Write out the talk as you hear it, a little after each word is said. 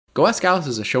Go Ask Alice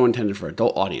is a show intended for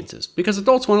adult audiences, because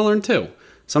adults want to learn too.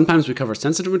 Sometimes we cover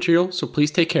sensitive material, so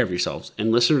please take care of yourselves, and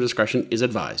listener discretion is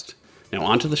advised. Now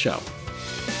on to the show.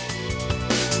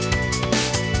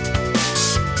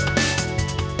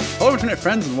 Hello internet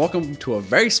friends, and welcome to a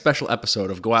very special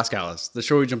episode of Go Ask Alice, the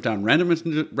show where we jump down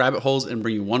random rabbit holes and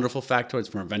bring you wonderful factoids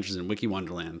from adventures in Wiki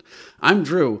Wonderland. I'm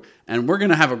Drew, and we're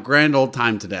going to have a grand old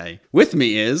time today. With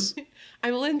me is...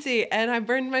 I'm Lindsay, and I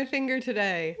burned my finger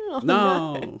today. Oh,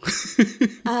 no.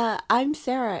 I'm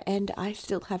Sarah, and I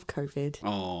still have COVID.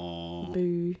 Oh.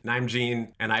 Boo. And I'm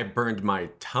Gene, and I burned my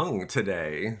tongue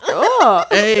today. Oh.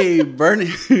 Hey,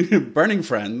 burning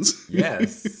friends.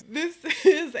 Yes. This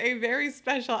is a very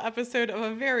special episode of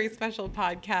a very special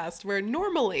podcast where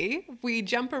normally we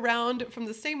jump around from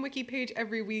the same wiki page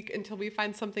every week until we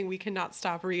find something we cannot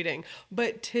stop reading.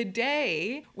 But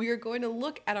today, we are going to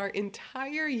look at our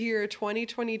entire year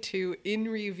 2022 in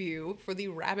review for the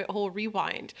Rabbit Hole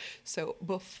Rewind. So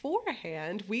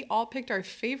beforehand, we all picked our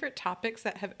favorite topics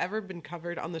that have ever been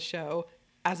covered on the show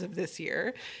as of this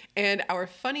year and our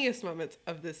funniest moments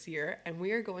of this year, and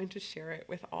we are going to share it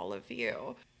with all of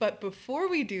you. But before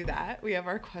we do that, we have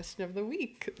our question of the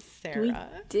week. Sarah. We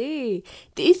do.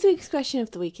 This week's question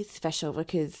of the week is special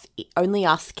because only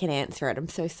us can answer it. I'm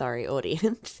so sorry,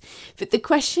 audience. But the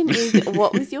question is,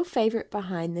 what was your favorite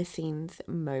behind the scenes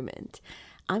moment?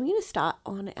 I'm going to start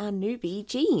on our newbie,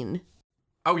 Gene.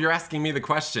 Oh, you're asking me the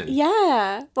question?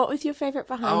 Yeah. What was your favorite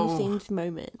behind the scenes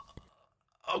moment?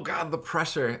 Oh God, the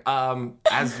pressure.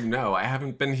 As you know, I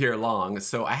haven't been here long,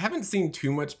 so I haven't seen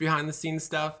too much behind the scenes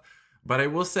stuff, but I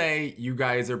will say you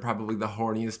guys are probably the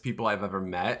horniest people I've ever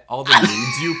met. All the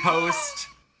nudes you post,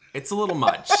 it's a little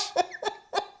much.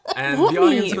 And What the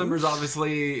audience meme? members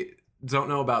obviously don't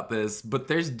know about this, but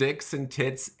there's dicks and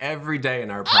tits every day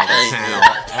in our private channel.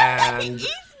 And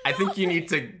I think you need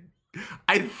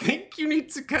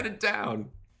to cut it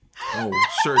down. Oh,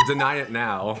 sure. Deny it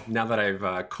now that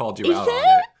I've called you out on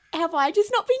it. Have I just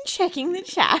not been checking the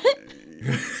chat?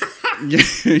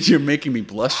 You're making me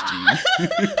blush, Gene.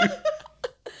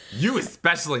 You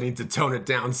especially need to tone it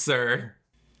down, sir.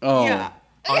 Oh. Yeah.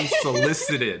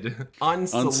 Unsolicited.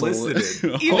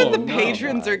 Unsolicited. Even the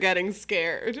patrons are getting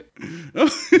scared.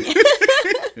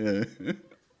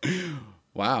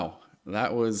 Wow.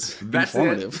 That was That's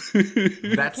informative.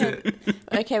 That's it.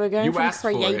 Okay, we're going You from asked for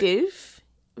it. creative.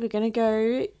 We're going to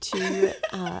go to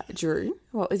Drew.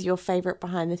 What was your favorite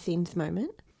behind the scenes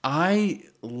moment? I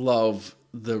love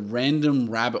the random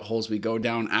rabbit holes we go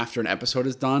down after an episode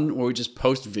is done, where we just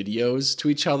post videos to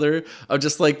each other of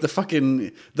just like the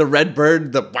red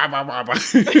bird, the wah, wah, wah, wah,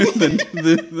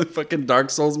 the fucking Dark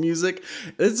Souls music.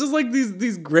 It's just like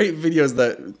these great videos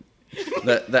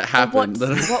that happen.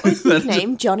 What was his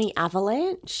name? Johnny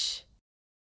Avalanche?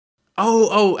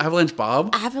 Oh, Avalanche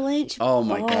Bob? Avalanche Oh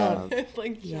my Bob. God. It's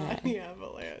like Yeah. Johnny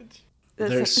Avalanche.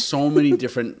 There's so many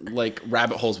different like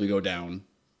rabbit holes we go down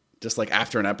just like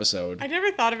after an episode. I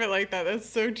never thought of it like that. That's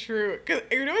so true. Because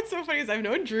you know what's so funny is I've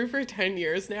known Drew for 10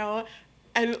 years now.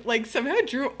 And like somehow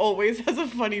Drew always has a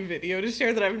funny video to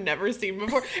share that I've never seen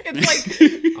before. It's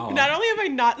like not only have I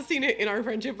not seen it in our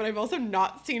friendship, but I've also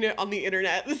not seen it on the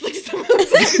internet. It's like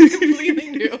something completely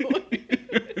new.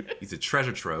 He's a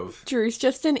treasure trove. Drew's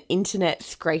just an internet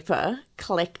scraper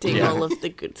collecting all of the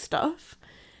good stuff.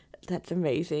 That's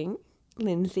amazing.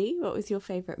 Lindsay, what was your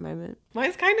favorite moment?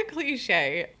 Mine's kind of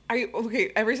cliche.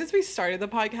 Ever since we started the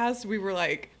podcast, we were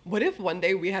like, what if one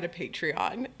day we had a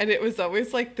Patreon? And it was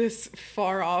always like this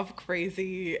far off,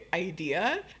 crazy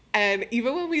idea. And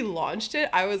even when we launched it,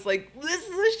 I was like, this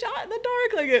is a shot in the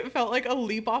dark. Like, it felt like a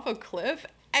leap off a cliff.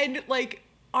 And like,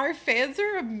 our fans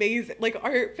are amazing. Like,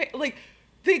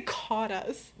 they caught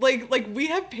us. Like we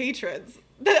have patrons.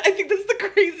 I think that's the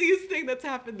craziest thing that's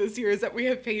happened this year is that we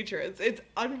have patrons. It's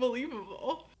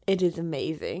unbelievable. It is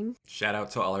amazing. Shout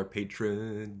out to all our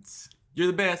patrons. You're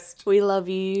the best. We love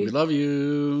you. We love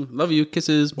you. Love you.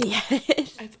 Kisses. Yes.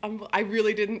 It's I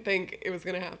really didn't think it was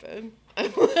going to happen. I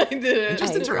didn't.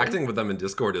 Just interacting with them in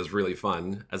Discord is really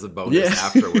fun as a bonus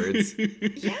afterwards.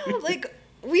 Yeah, like,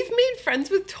 we've made friends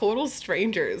with total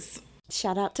strangers.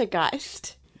 Shout out to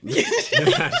Geist.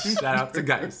 Shout out to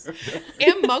guys.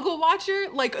 And Muggle Watcher,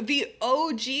 like the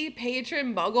OG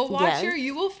patron Muggle Watcher, Yes.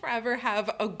 you will forever have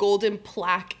a golden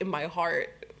plaque in my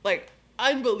heart. Like,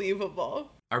 unbelievable.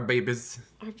 Our babies.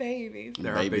 Our babies.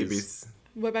 They're our babies.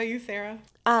 What about you, Sarah?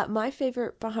 My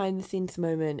favorite behind the scenes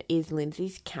moment is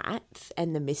Lindsay's cats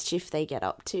and the mischief they get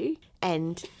up to.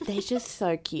 And they're just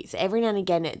so cute. So every now and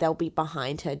again, they'll be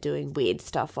behind her doing weird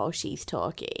stuff while she's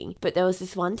talking. But there was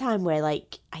this one time where,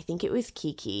 like, I think it was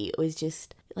Kiki, was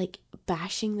just, like,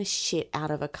 bashing the shit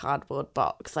out of a cardboard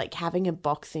box, like having a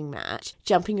boxing match,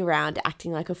 jumping around,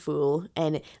 acting like a fool.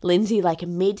 And Lindsay, like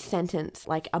mid-sentence,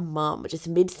 like a mum, just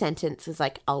mid-sentence was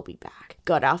like, I'll be back.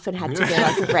 Got up and had to go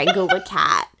like wrangle the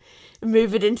cat,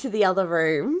 move it into the other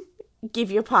room, give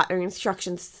your partner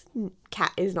instructions,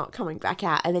 cat is not coming back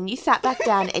out. And then you sat back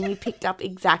down and you picked up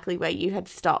exactly where you had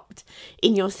stopped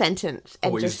in your sentence.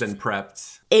 And Poised and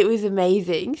prepped. It was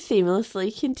amazing.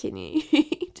 Seamlessly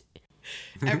continued.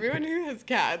 Everyone who has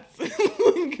cats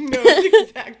knows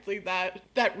exactly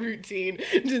that routine.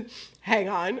 Just, hang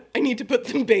on, I need to put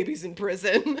some babies in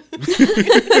prison.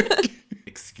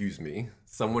 Excuse me.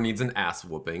 Someone needs an ass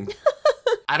whooping.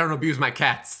 I don't abuse my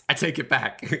cats. I take it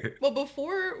back. Well,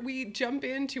 before we jump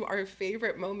into our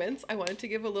favorite moments, I wanted to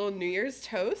give a little New Year's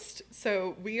toast.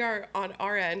 So we are on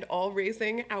our end all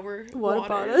raising our What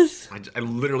waters. about us? I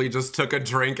literally just took a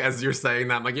drink as you're saying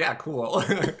that. I'm like, yeah, cool.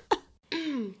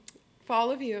 For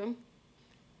all of you,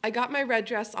 I got my red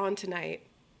dress on tonight,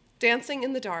 dancing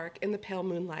in the dark in the pale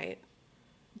moonlight.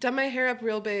 Done my hair up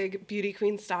real big, beauty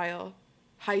queen style,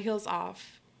 high heels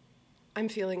off. I'm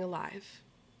feeling alive.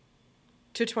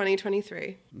 To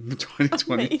 2023.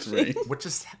 2023. What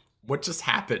just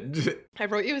happened? I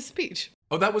wrote you a speech.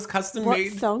 Oh, that was custom What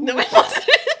made? song? No, it wasn't.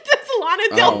 That's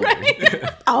Lana Del Rey.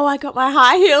 Oh, I got my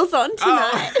high heels on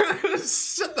tonight. Oh,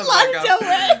 shut the Lana fuck Del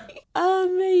up. Rey.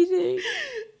 Amazing.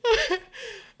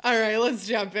 All right, let's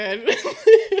jump in.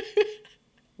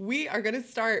 We are going to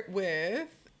start with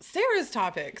Sarah's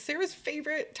topic. Sarah's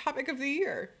favorite topic of the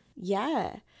year.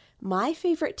 Yeah. My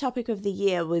favorite topic of the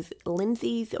year was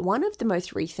Lindsay's, one of the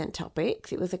most recent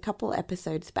topics. It was a couple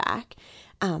episodes back.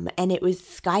 And it was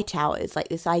sky towers, like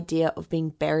this idea of being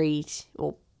buried,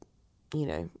 or, you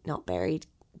know, not buried,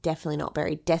 definitely not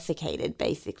buried, desiccated,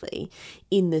 basically,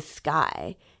 in the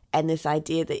sky. And this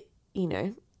idea that, you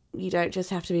know, you don't just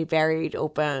have to be buried or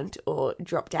burnt or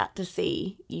dropped out to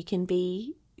sea. You can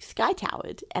be sky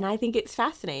towered. And I think it's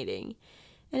fascinating.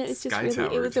 And it was just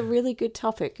really, it was a really good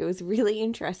topic. It was really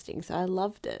interesting, so I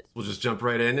loved it. We'll just jump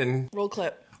right in and Roll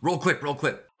clip. roll clip, roll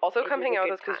clip. Also, come hang out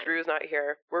with us because Drew's not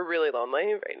here. We're really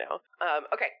lonely right now.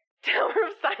 Okay. Tower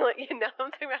of Silence. Yeah, now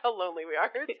I'm talking about how lonely we are.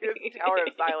 It's Tower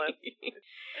of Silence.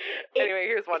 Anyway,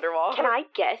 here's Wonderwall. Can I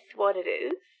guess what it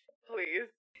is? Please.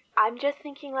 I'm just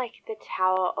thinking like the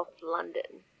Tower of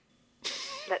London.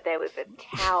 That there was a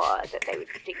tower that they would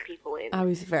stick people in I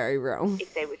was very wrong.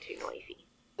 if they were too noisy.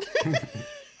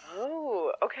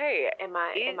 Oh, okay. Am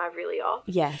I really off?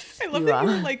 Yes, I love you that are. you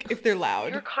were like, if they're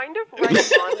loud. You're kind of right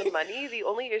on the money. The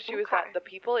only issue is that Okay. the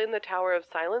people in the Tower of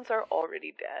Silence are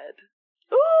already dead.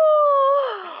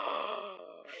 Ooh!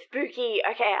 Spooky.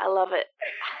 Okay, I love it.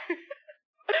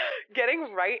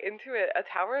 Getting right into it, a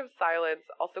Tower of Silence,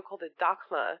 also called a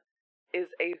Dakma, is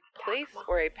a place Dakma.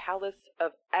 or a palace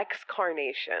of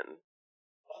excarnation.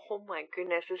 Oh my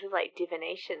goodness, this is like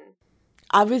divination.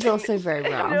 I was also very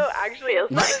wrong. No, actually,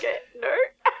 Feels like it. No?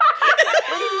 it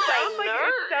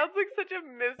sounds like such a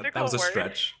mystical That was a word.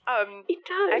 stretch. It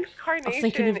does.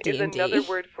 thinking of Excarnation is D&D. another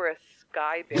word for a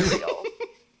sky burial.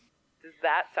 Does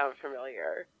that sound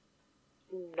familiar?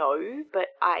 No, but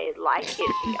I like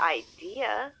it, the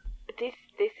idea.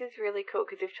 This is really cool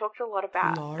because we've talked a lot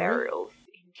about Laura? burials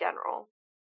in general.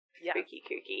 Yeah. Spooky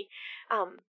kooky.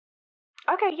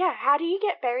 Okay, yeah, how do you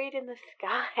get buried in the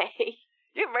sky?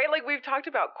 Yeah, right? Like, we've talked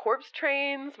about corpse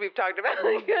trains. We've talked about,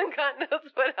 like, God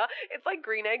knows what else. It's like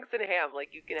green eggs and ham. Like,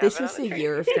 you can have This it was on a the train.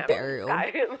 year of You the can have it in burial.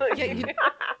 sky. Like, Yeah,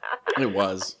 you- It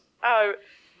was.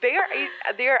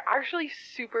 they are actually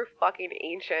super fucking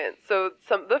ancient. So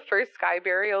some of the first sky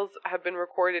burials have been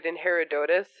recorded in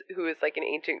Herodotus, who is like an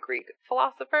ancient Greek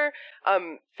philosopher,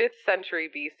 5th century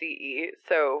BCE.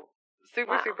 So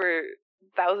super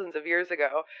thousands of years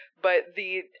ago. But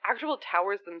the actual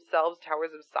towers themselves, Towers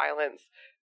of Silence,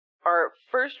 are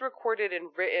first recorded in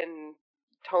written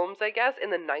tomes, I guess,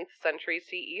 in the 9th century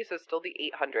CE. So still the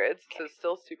 800s. So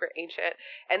still super ancient,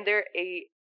 and they're a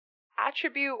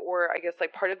attribute, or I guess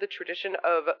like part of the tradition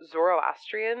of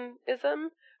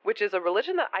Zoroastrianism, which is a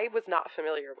religion that I was not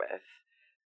familiar with.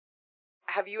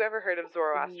 Have you ever heard of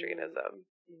Zoroastrianism?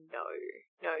 No.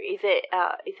 Is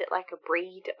it like a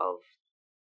breed of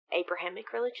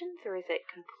Abrahamic religions, or is it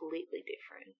completely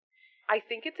different? I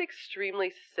think it's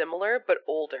extremely similar, but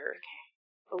older.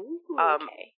 Ooh,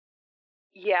 okay.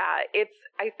 Yeah,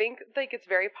 I think like it's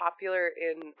very popular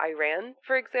in Iran,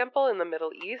 for example, in the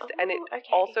Middle East, and it Oh, okay.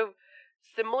 also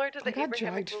similar to the I got Abrahamic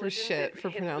dragged for religions, shit for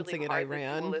hits pronouncing really it hard the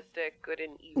Iran. dualistic good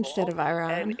and evil Instead of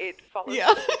Iran. and it follows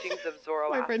Yeah. the teachings of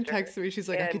Zoroaster. My friend texted me. She's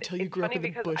like, I And could tell you it's grew up funny in the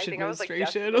because Bush I think I was like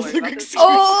administration. desperate to learn about this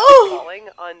Oh! falling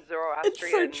on It's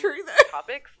Zoroastrian so true, though.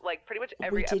 topics. Like pretty much We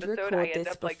every did episode, record I end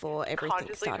this up like before everything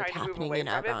consciously started trying to move happening away in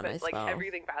from it, Iran but as like well.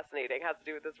 everything fascinating has to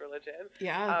do with this religion.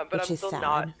 Yeah. But Which I'm is still sad.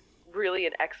 not really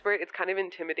an expert. It's kind of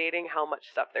intimidating how much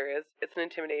stuff there is. It's an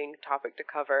intimidating topic to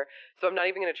cover, so I'm not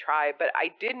even going to try. But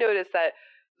I did notice that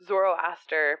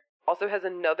Zoroaster also has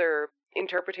another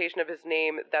interpretation of his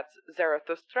name that's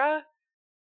Zarathustra.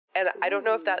 And I don't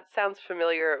know if that sounds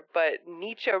familiar, but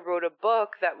Nietzsche wrote a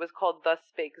book that was called Thus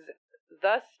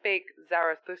Spake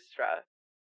Zarathustra.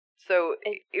 So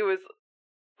it was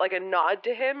like a nod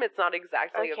to him. It's not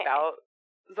exactly Okay. about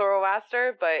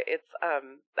Zoroaster, but it's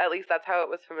at least that's how it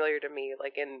was familiar to me,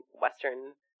 like in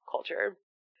Western culture.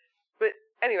 But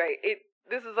anyway,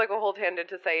 this is like a whole tangent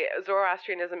to say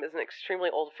Zoroastrianism is an extremely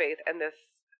old faith, and this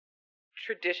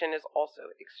tradition is also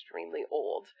extremely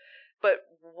old. But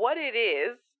what it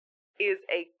is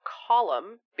a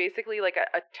column, basically like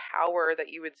a tower that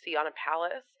you would see on a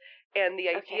palace. And the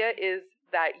idea is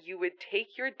that you would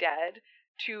take your dead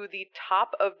to the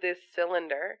top of this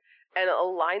cylinder and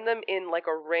align them in like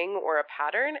a ring or a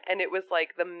pattern. And it was like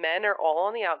the men are all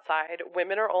on the outside,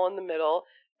 women are all in the middle,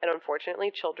 and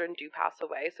unfortunately children do pass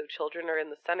away, so children are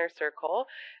in the center circle.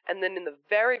 And then in the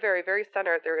very, very, very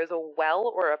center, there is a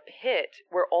well or a pit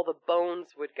where all the bones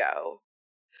would go.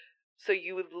 So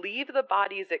you would leave the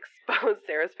bodies exposed.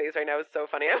 Sarah's face right now is so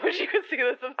funny. I wish you could see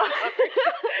this. I'm so sorry.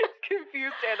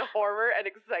 Confused and horror and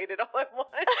excited all at once.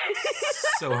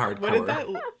 So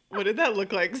hardcore. What did that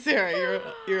look like, Sarah?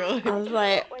 You're like, I was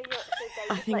like,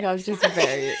 I think I was just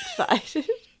very excited.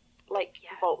 like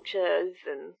vultures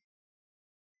and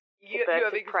You birds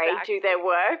have of prey do their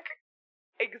work.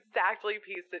 exactly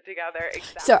pieced it together.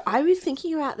 Exactly. So I was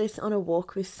thinking about this on a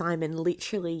walk with Simon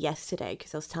literally yesterday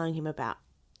because I was telling him about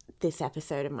this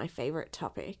episode of my favorite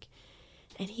topic.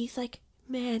 And he's like,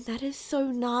 man, that is so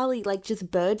gnarly. Like,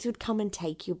 just birds would come and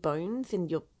take your bones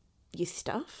and your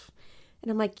stuff.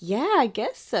 And I'm like, yeah, I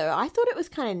guess so. I thought it was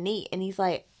kind of neat. And he's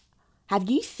like, have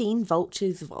you seen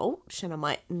vultures vulture? And I'm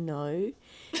like, no.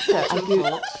 So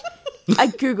I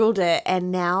Googled it,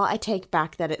 and now I take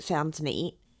back that it sounds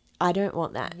neat. I don't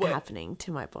want that happening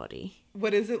to my body.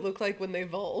 what does it look like when they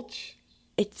vulture?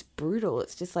 It's brutal.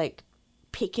 It's just like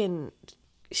picking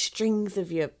strings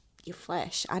of your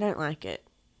flesh. I don't like it.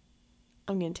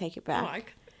 I'm going to take it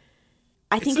back.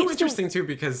 I think It's so it's interesting too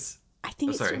because I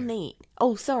think it's still neat.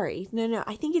 Oh, sorry. No.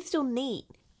 I think it's still neat.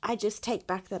 I just take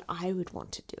back that I would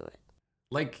want to do it.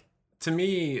 like to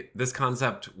me this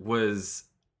concept was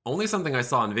only something I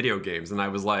saw in video games, and I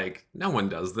was like, no one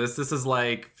does this. This is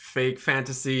like fake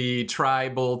fantasy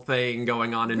tribal thing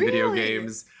going on in video Really?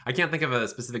 games. I can't think of a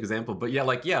specific example, but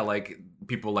like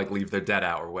people like leave their dead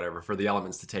out or whatever for the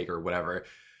elements to take or whatever.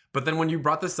 But then when you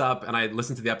brought this up and I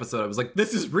listened to the episode, I was like,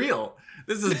 this is real.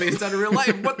 This is based on real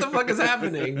life. What the fuck is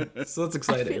happening? So that's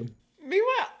exciting.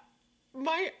 Meanwhile,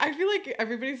 I feel like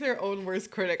everybody's their own worst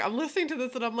critic. I'm listening to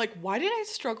this and I'm like, why did I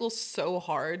struggle so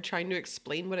hard trying to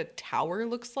explain what a tower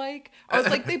looks like? I was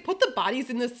like, they put the bodies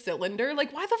in the cylinder.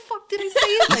 Like, why the fuck did I say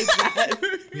it like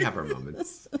that? We have our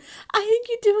moments. I think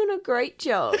you're doing a great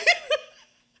job.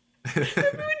 Everyone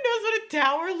knows what a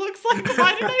tower looks like.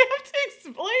 Why did I have to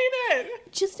explain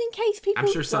it? Just in case people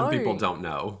I'm sure some people don't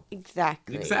know.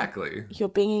 Exactly. Exactly. You're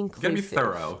being You gotta be inclusive.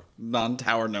 thorough.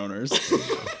 Non-tower owners.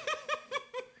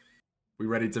 We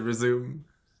ready to resume?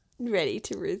 Ready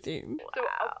to resume. So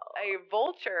a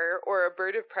vulture or a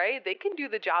bird of prey, they can do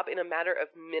the job in a matter of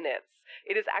minutes.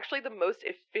 It is actually the most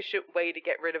efficient way to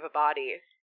get rid of a body.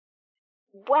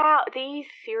 Wow, these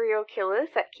serial killers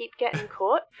that keep getting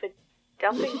caught for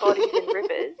dumping bodies in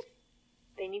rivers,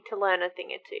 they need to learn a thing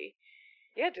or two.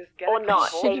 Yeah, just get Or a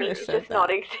not, vulture. they need to just not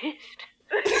exist.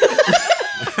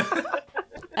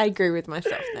 I agree with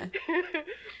myself there.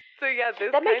 So yeah,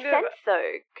 this That makes kind of sense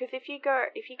though, because if you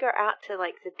go out to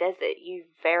like the desert, you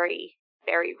very,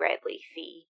 very rarely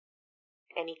see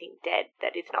anything dead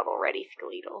that is not already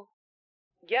skeletal.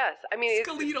 yes. I mean, it's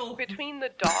Skeletal. between the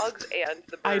dogs and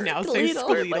the birds. I now say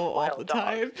Skeletal. They're skeletal all wild the dogs.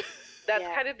 time. That's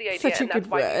Yeah. kind of the idea, Such a and that's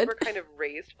good why these word. were kind of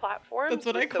raised platforms. That's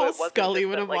what I so call it wasn't Scully just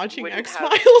when that, I'm like, you watching wouldn't X have,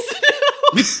 Files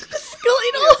now.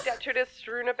 Skeletal! detritus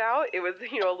strewn about. It was,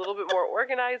 a little bit more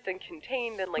organized and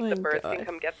contained, and like Oh the my birds God. can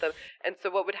come get them. And so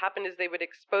what would happen is they would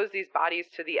expose these bodies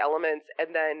to the elements,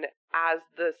 and then as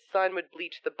the sun would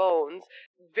bleach the bones,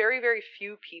 very, very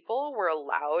few people were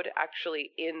allowed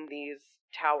actually in these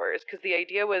towers, because the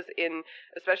idea was in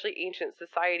especially ancient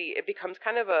society, it becomes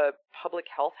kind of a public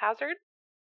health hazard.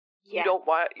 You don't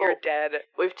want your dead.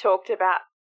 We've talked about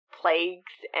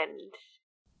plagues and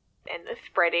the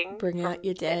spreading. Bring out from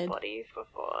your dead. bodies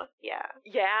before. Yeah.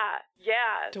 Yeah.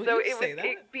 Don't so you say that?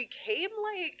 it became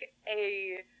like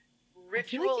a I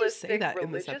feel like you say ritualistic that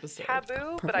in this religious episode.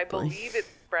 taboo, but I Probably. believe it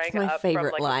sprang It's my up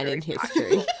favorite from like line a very in practical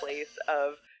history. place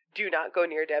of do not go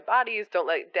near dead bodies, don't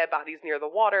let dead bodies near the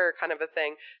water, kind of a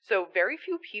thing. So very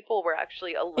few people were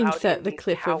actually allowed Insert in the these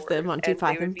clip of the towers, Monty and they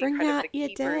Python, would be "Bring kind of out the your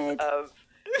keepers dead." of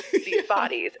these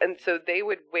bodies. And so they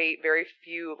would wait, very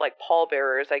few, like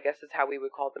pallbearers, I guess is how we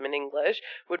would call them in English,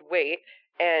 would wait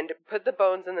and put the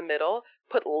bones in the middle,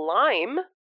 put lime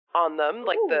on them,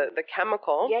 like the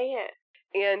chemical. Yeah.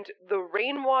 And the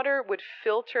rainwater would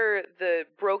filter the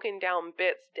broken down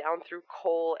bits down through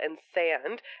coal and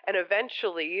sand, and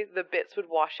eventually the bits would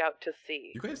wash out to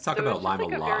sea. You guys talk So it was about just lime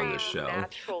like a a lot very on this show.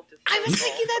 natural I was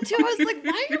disposal. thinking that too. I was like,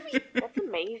 why are we? That's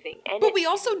amazing. And But we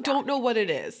also don't know what it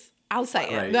is. I'll say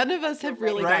it. Right. None of us have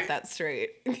really Right. got that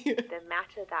straight. the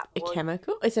matter that A was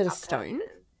chemical? Is it a a stone? person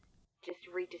just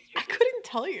I redistributed couldn't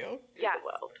tell you. Yeah. the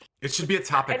world. It should be a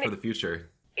topic And for the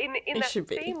future. In It that should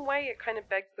be. same way, it kind of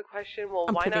begs the question, well,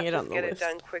 I'm why putting not it on just the get list. it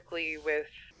done quickly with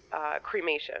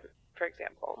cremation, for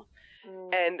example?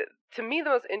 Mm. And to me, the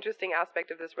most interesting aspect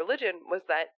of this religion was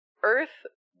that earth,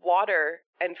 water,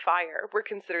 and fire were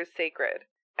considered sacred,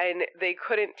 and they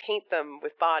couldn't taint them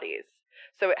with bodies.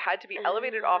 So it had to be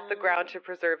elevated off the ground to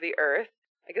preserve the earth.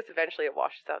 I guess eventually it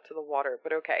washes out to the water,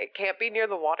 but okay. It can't be near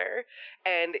the water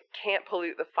and can't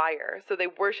pollute the fire. So they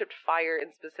worshipped fire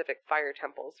in specific fire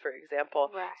temples, for example.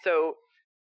 Right. So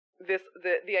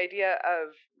the idea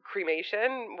of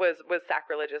cremation was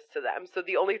sacrilegious to them. So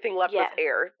the only thing left was Yeah.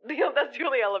 air. That's the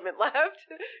only element left.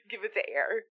 Give it to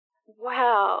air.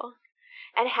 Wow.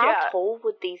 And how Yeah. tall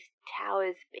would these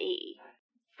towers be?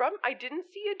 I didn't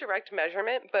see a direct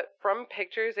measurement, but from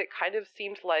pictures it kind of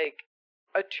seemed like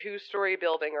a 2-story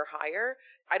building or higher.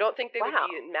 I don't think they Wow.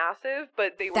 would be massive,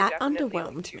 but they were That definitely only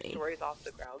underwhelmed 2 me. stories off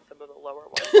the ground, some of the lower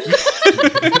ones.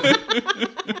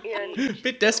 And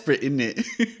Bit desperate, isn't it?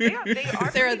 they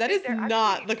are Sarah, pretty that big. is They're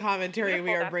not actually the commentary we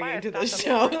beautiful. are That's bringing why to I this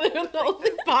thought show. that They're was the only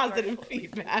like positive the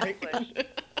feedback.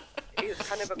 is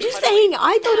kind of a Just cutaway saying,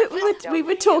 I thought shot it down we were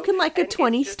view, talking like a and it's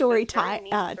 20-story just this very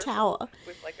neat circle tower.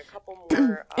 with like a couple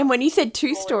more, And when you said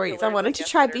 2 smaller stories, I pillars, wanted to guess,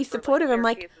 try that to are be for, supportive. I'm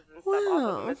like, staircases and stuff off of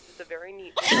them. wow. It's just a very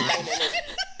neat design, and it's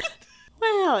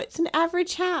Wow, it's an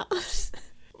average house.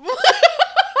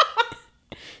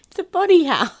 It's a body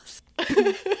house.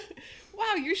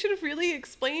 Wow, you should have really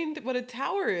explained what a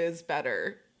tower is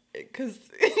better. Because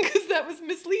that was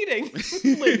misleading,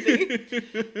 Lindsay.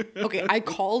 Okay, I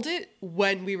called it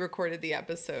when we recorded the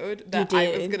episode that I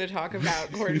was did. going to talk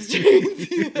about corpse trains.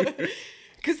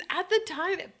 Because at the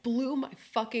time, it blew my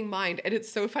fucking mind. And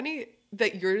it's so funny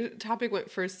that your topic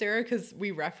went first, Sarah, because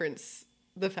we reference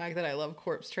the fact that I love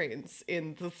corpse trains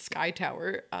in the Sky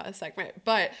Tower segment.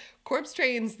 But corpse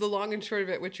trains, the long and short of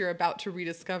it, which you're about to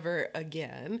rediscover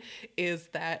again, is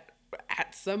that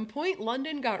at some point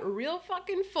London got real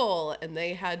fucking full and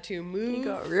they had to move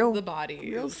got real- the bodies.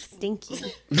 Real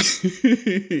stinky.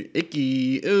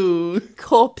 Icky. Ooh.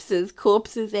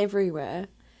 Corpses everywhere.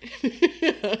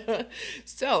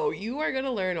 So you are going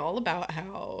to learn all about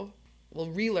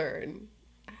relearn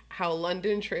how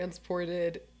London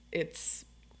transported its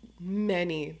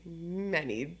many,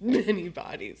 many, many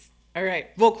bodies. All right,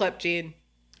 roll clip, Gene.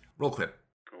 Roll clip.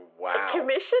 The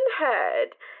commission heard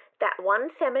that one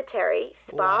cemetery,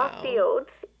 Spa Wow. Fields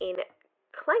in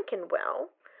Clankenwell,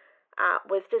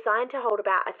 was designed to hold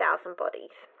about 1,000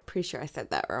 bodies. Pretty sure I said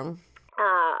that wrong.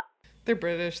 They're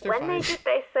British, they're When fine. they did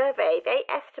their survey, they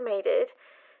estimated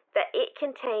that it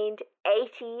contained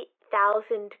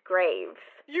 80,000 graves.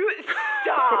 you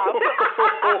stop.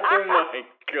 Oh my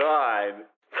god.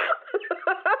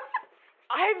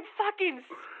 I'm fucking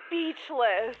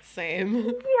speechless.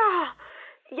 Same.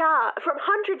 Yeah, from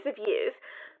hundreds of years,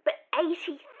 but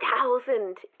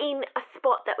 80,000 in a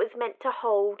spot that was meant to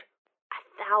hold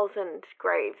 1,000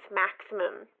 graves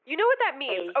maximum. You know what that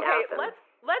means? Okay, 80,000.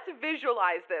 let's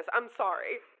visualize this. I'm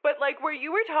sorry, but like where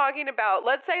you were talking about,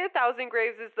 let's say 1,000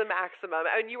 graves is the maximum,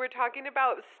 and you were talking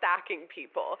about stacking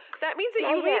people. That means that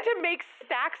you need to make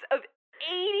stacks of 80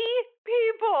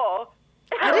 people.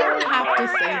 I didn't have to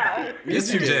say that.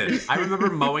 Yes, you did. I remember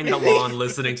mowing the lawn,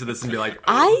 listening to this, and be like,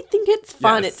 I think it's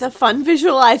fun. Yes. It's a fun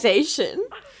visualization.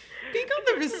 Being on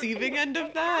the receiving end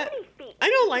of that, I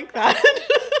don't like that.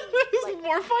 It was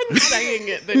more fun saying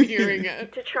it than hearing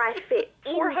it. To try to fit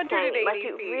in 480 like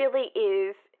it feet. really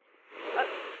is.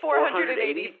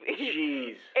 480 feet.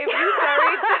 Jeez.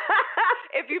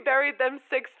 If you buried them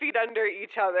 6 feet under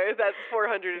each other, that's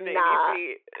 480 Nah.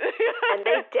 feet. And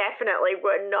they definitely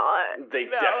were not. They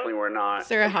definitely were not.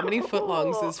 Sarah, how many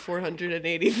footlongs is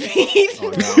 480 feet? Oh,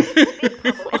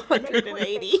 no.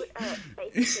 180.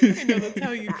 I know that's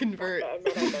how you convert.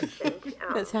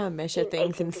 That's how I measure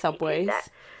things in subways.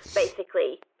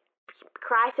 Basically,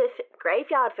 crisis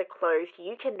graveyards are closed.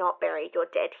 You cannot bury your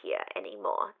dead here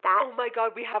anymore. That Oh my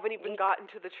god, we haven't even gotten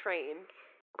to the train.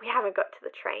 we haven't got to the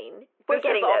train. We're This has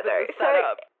getting all there been though. set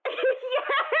up. Yeah.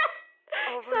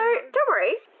 Oh my So God. don't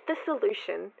worry. The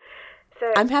solution.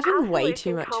 So I'm having our way solution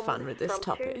too much comes fun with this from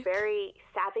topic. Two very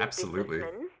savvy Absolutely.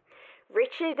 businessmen,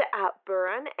 Richard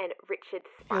Buran and Richard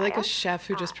Spire. You're like a chef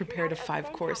who just who prepared a had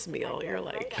 5-course fantastic meal. idea You're of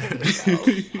like,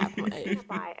 no Have my- to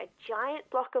buy a giant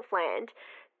block of land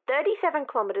 37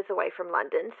 kilometres away from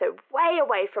London, so way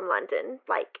away from London,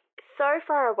 like so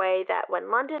far away that when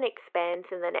London expands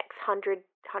in the next 100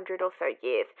 or so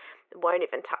years, it won't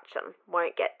even touch them,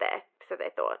 won't get there, so they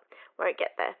thought, won't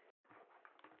get there.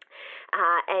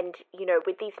 And, you know,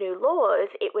 with these new laws,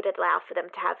 it would allow for them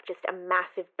to have just a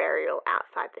massive burial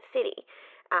outside the city.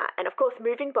 And of course,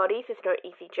 moving bodies is no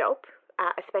easy job,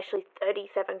 especially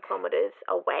 37 kilometres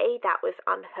away. That was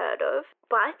unheard of.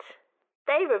 But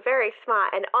they were very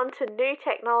smart and onto new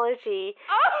technology.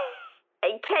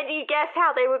 And can you guess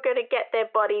how they were going to get their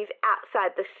bodies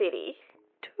outside the city?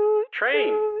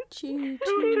 Train. Choo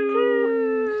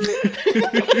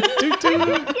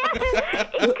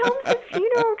It comes the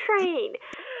funeral train.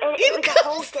 And it was a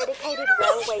whole dedicated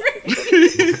railway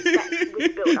system that was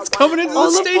built. It's coming into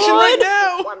the station right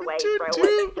now. One-way Toot, railway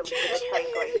toot. system with a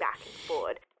train going back and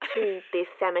forward to this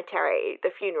cemetery, the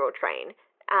funeral train.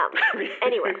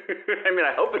 Anyway. I mean,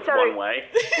 I hope it's So- one way.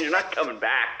 You're not coming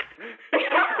back.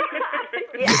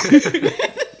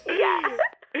 Yeah.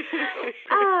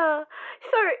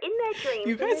 So in their dreams,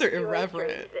 You guys in are their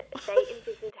irreverent. dreams, they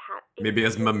envisioned Maybe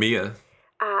as Mamiya.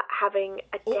 having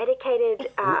a dedicated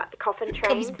coffin train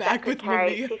Comes back that could with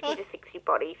carry Mamiya. 50 to 60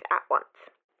 bodies at once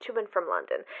to and from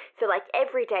London. So, like,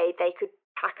 every day they could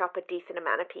pack up a decent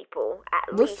amount of people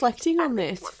at least. Reflecting at on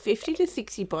least this, once a 50 day. to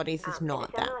 60 bodies is And not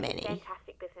it sounded that like many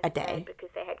fantastic business a plan day because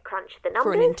they had crunched the for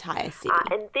numbers. an entire city.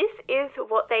 And this is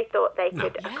what they thought they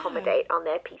could accommodate on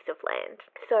their piece of land.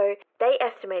 So they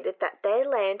estimated that their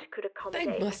land could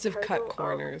accommodate. must a have cut total of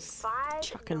corners.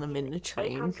 Chucking them in the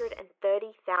train.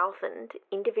 830,000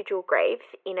 individual graves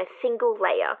in a single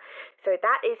layer. So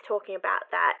that is talking about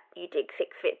that you dig 6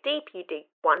 feet deep, you dig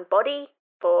one body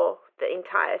for the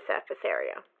entire surface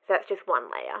area. So that's just one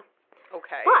layer.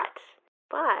 Okay.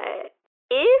 But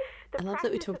if the I love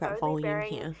that we practice talk of about only volume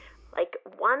burying, here. like,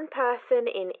 one person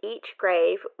in each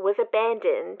grave was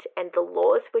abandoned and the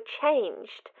laws were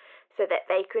changed so that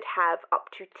they could have up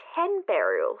to 10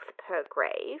 burials per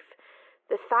grave,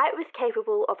 the site was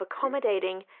capable of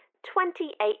accommodating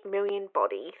 28 million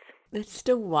bodies. That's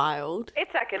still wild.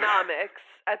 It's economics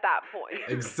at that point.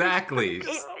 Exactly.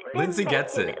 It's- Lindsay they're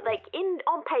gets making- it. Like,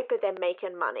 on paper, they're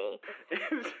making money.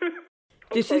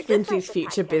 This so is just Lindsay's like the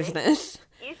future Titanic, business.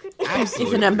 You could It's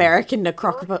Absolutely. an American Your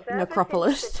service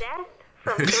necropolis. into death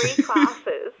from 3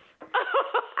 classes.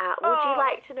 Would you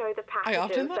like to know the I packages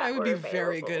often thought that I would were be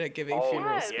very available? good at giving Oh,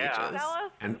 funeral yeah. speeches.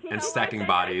 And stacking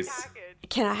bodies.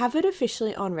 Can I have it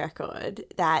officially on record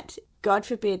that, God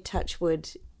forbid, touch wood,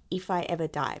 if I ever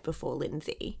die before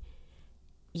Lindsay,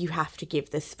 you have to give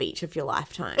the speech of your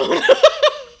lifetime?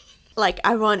 Like,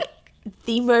 I want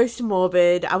the most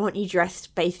morbid, I want you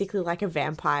dressed basically like a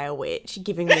vampire witch,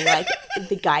 giving me, like,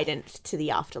 the guidance to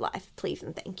the afterlife. Please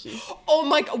and thank you. Oh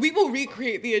my god, we will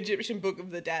recreate the Egyptian Book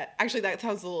of the Dead. Actually, that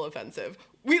sounds a little offensive.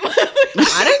 We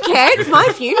I don't care, it's my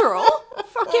funeral.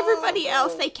 Fuck everybody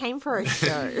else, they came for a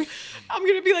show. I'm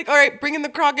gonna be like, all right, bring in the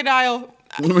crocodile.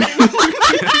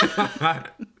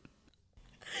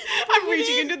 I'm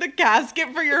reaching into the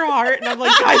casket for your heart, and I'm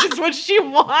like, guys, it's what she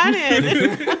wanted.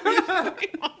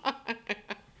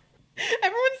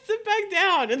 Everyone sit back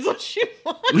down. It's what she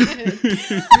wanted.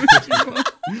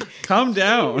 Calm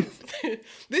down.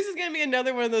 This is gonna be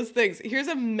another one of those things. Here's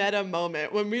a meta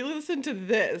moment. When we listen to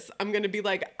this, I'm gonna be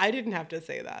like, I didn't have to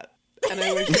say that, and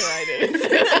I wish that I didn't say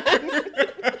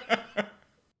that.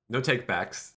 No take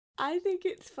backs. I think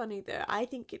it's funny though. I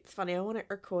think it's funny. I want it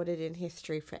recorded in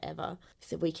history forever,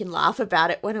 so we can laugh about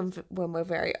it when we're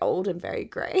very old and very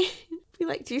grey. Be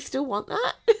like, do you still want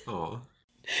that? Oh.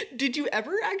 Did you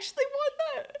ever actually want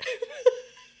that?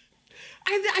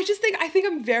 I think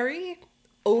I'm very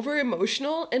over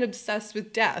emotional and obsessed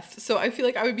with death. So I feel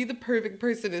like I would be the perfect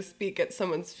person to speak at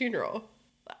someone's funeral.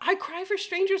 I cry for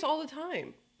strangers all the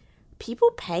time.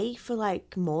 People pay for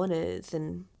like mourners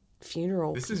and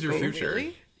funeral. This is your people. future.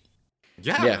 Really?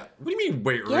 Yeah. Yeah. What do you mean,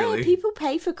 wait, Yeah, really? people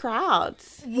pay for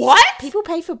crowds. What? People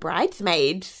pay for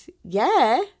bridesmaids.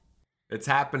 Yeah. It's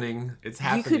happening. It's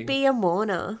happening. You could be a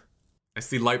mourner. I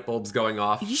see light bulbs going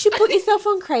off. You should put yourself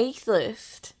on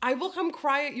Craigslist. I will come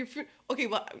cry at your okay,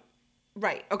 well,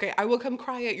 right. Okay, I will come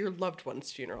cry at your loved one's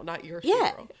funeral, not your Yeah.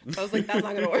 funeral. So I was like, that's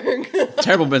not going to work.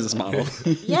 Terrible business model.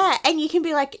 Yeah, and you can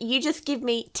be like, you just give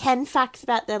me 10 facts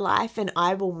about their life and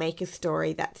I will make a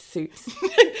story that suits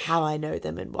how I know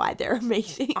them and why they're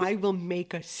amazing. I will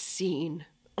make a scene.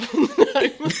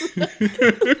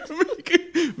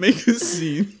 Make a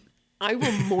scene. I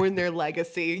will mourn their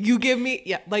legacy. You give me,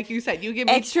 yeah, like you said, you give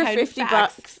me Extra 10 $50,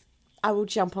 facts. I will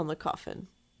jump on the coffin.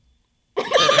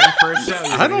 And for a show, I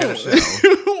you're gonna don't. get a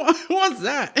show. What's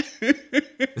that?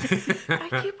 I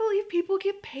can't believe people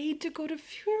get paid to go to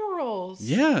funerals.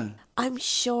 Yeah. I'm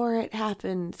sure it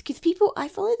happens. Because I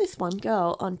follow this one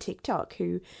girl on TikTok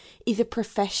who is a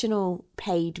professional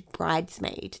paid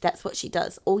bridesmaid. That's what she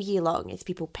does all year long is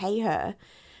people pay her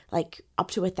like up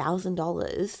to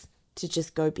 $1,000 to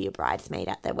just go be a bridesmaid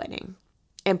at their wedding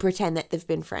and pretend that they've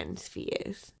been friends for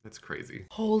years. That's crazy.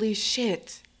 Holy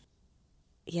shit.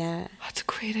 Yeah. That's a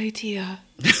great idea.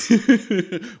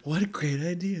 What a great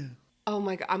idea. Oh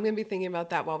my God. I'm going to be thinking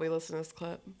about that while we listen to this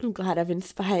clip. I'm glad I've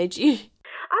inspired you.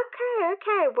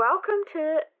 Okay, welcome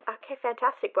to... Okay,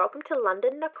 fantastic. Welcome to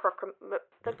London Necropolis.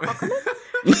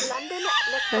 London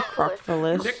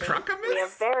Necropolis. Necropolis. We are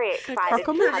very excited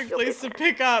to have your Place to business.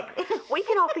 pick up. We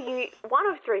can offer you one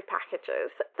of three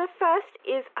packages. The first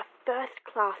is a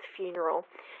first-class funeral.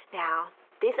 Now,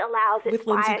 this allows With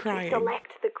Lindsay Aspire to crying.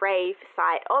 select the grave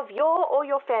site of your or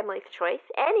your family's choice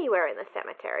anywhere in the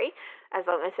cemetery, as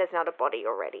long as there's not a body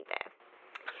already there.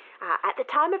 At the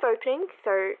time of opening,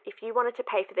 so if you wanted to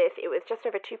pay for this, it was just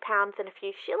over £2 and a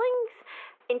few shillings.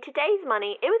 In today's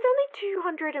money, it was only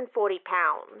 £240.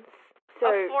 So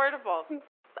Affordable.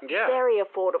 Yeah. very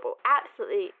affordable,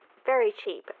 absolutely very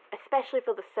cheap, especially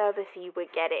for the service you were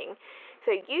getting.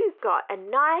 So you got a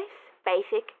nice,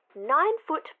 basic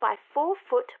 9-foot by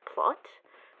 4-foot plot,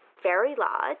 very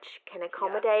large, can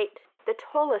accommodate the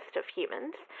tallest of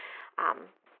humans,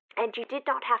 and you did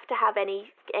not have to have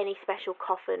any special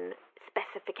coffin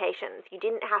specifications. You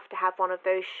didn't have to have one of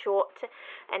those short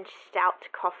and stout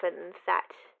coffins that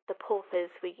the paupers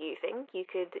were using. You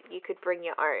could bring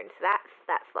your own. So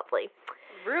that's lovely.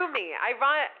 Roomy. I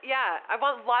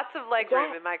want lots of leg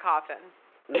room in my coffin.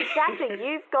 Exactly.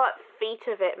 You've got feet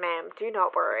of it, ma'am. Do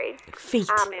not worry. Feet.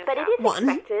 But it is One.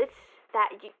 expected that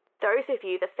those of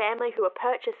you, the family who are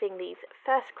purchasing these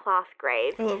first-class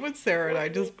graves, I love when Sarah and I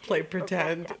just play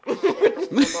pretend.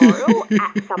 memorial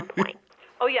at some point.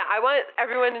 Oh yeah, I want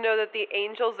everyone to know that the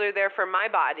angels are there for my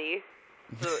body,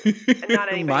 and not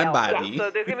anybody My else. body.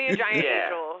 So there's gonna be a giant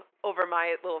angel over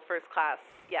my little first class.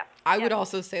 Yeah. I would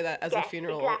also say that as a Yes,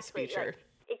 funeral exactly. speecher. Like,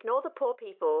 ignore the poor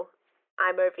people.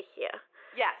 I'm over here.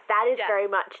 Yes. That is yes. very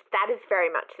much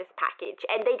this package.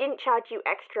 And they didn't charge you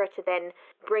extra to then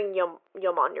bring your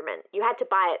monument. You had to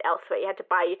buy it elsewhere. You had to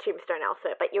buy your tombstone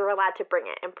elsewhere, but you're allowed to bring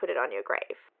it and put it on your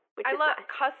grave. Which I is love nice.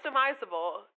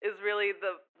 customizable is really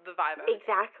the vibe of it.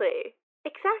 Exactly.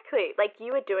 Like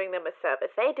you were doing them a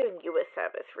service. They're doing you a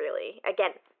service, really.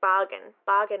 Again, bargain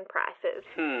prices.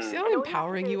 See how And all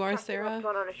empowering have to do you is are, chuck Sarah? your loved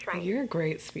one on a train, You're a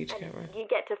great speech giver. and you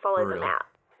get to follow For them real. out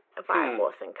via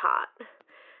horse and cart.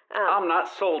 I'm not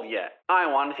sold yet. I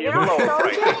want to hear You're the not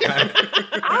lower sold price. yet?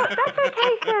 Oh, that's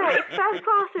okay, sir. If first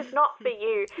class is not for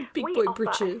you, Big we boy offer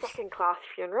britches. a second class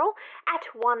funeral at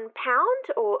 £1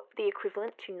 or the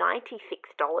equivalent to $96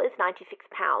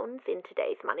 in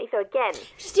today's money. So again,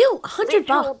 Still, $100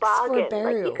 literal for bargain. a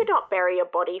burial. Like you could not bury a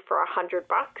body for $100.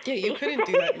 Yeah, you couldn't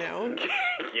do that now.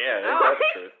 Yeah, that's the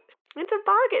truth. It's a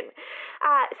bargain.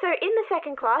 So in the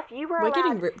second class, you were We're allowed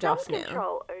getting ripped some off now.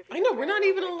 control over I know, your we're not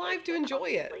burial even alive to enjoy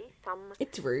it. Obviously, Some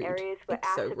It's rude. areas were It's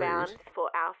out so of rude. bounds for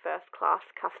our first class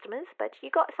customers, but you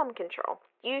got some control.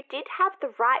 You did have the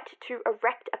right to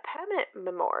erect a permanent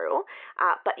memorial,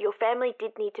 but your family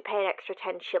did need to pay an extra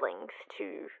 10 shillings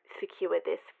to secure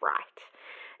this right.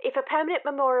 If a permanent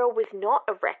memorial was not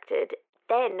erected,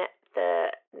 then the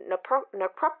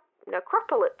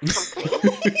Necropolis Company.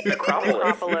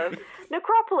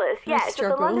 Necropolis, yeah. So the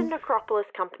struggle. London Necropolis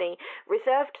Company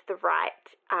reserved the right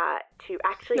to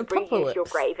actually reuse your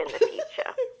Nepropolis. grave in the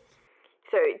future.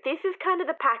 So this is kind of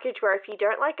the package where if you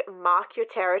don't mark your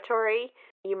territory,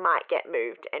 you might get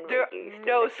moved and There reused. are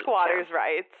no in the future. squatters'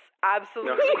 rights.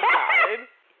 Absolutely No not.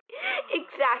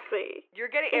 Exactly. You're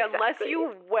getting unless Exactly.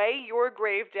 you weigh your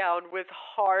grave down with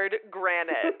hard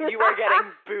granite, you are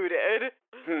getting booted.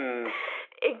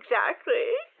 Exactly.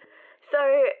 So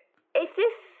if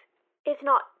this is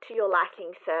not to your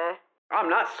liking, sir, I'm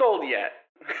not sold yet.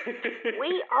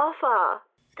 We offer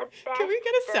the best. Can we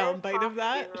get a soundbite of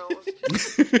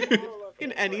third-class that? funerals all of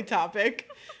In England. any topic.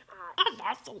 I'm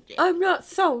not so dead. I'm not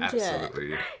sold yet.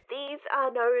 Absolutely. These are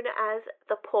known as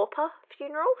the pauper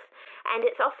funerals, and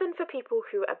it's often for people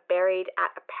who are buried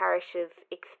at a parish's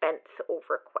expense or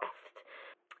request.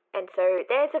 And so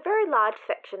there's a very large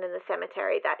section in the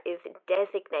cemetery that is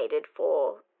designated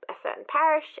for a certain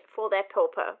parish for their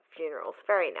pauper funerals.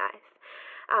 Very nice.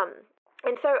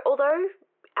 And so although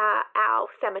our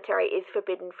cemetery is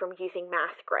forbidden from using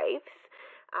mass graves,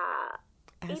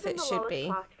 As even it the should lowest be.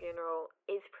 class funeral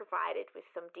is provided with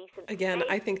some decent Again,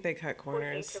 space I think they cut for you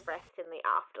corners. to rest in the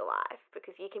afterlife,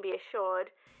 because you can be assured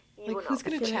you Like, will who's not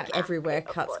gonna be I feel check? like everywhere pit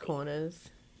of cuts bodies. corners.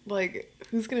 Like,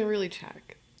 who's gonna really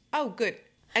check? Oh, good.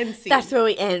 End scene. That's where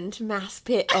we end. Mass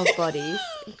pit of bodies.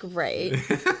 Great.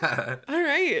 All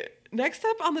right. Next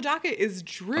up on the docket is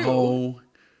Drew.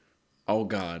 Oh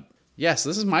God. Yes,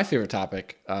 this is my favorite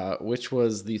topic, which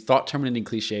was the thought-terminating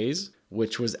cliches,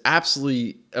 which was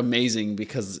absolutely amazing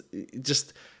because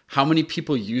just how many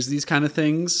people use these kind of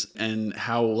things and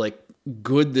how like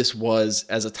good this was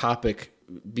as a topic,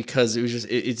 because it was just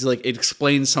it's like it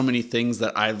explains so many things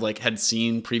that I've like had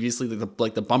seen previously,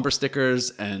 like the bumper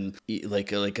stickers and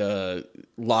like a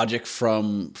logic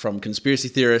from conspiracy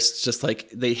theorists. Just like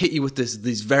they hit you with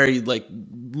these very like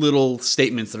little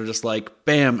statements that are just like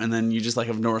bam, and then you just like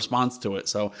have no response to it.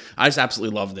 So I just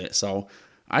absolutely loved it. So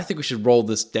I think we should roll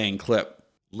this dang clip.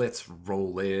 Let's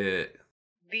roll it.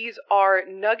 These are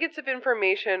nuggets of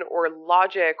information or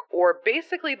logic, or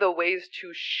basically the ways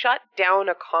to shut down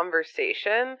a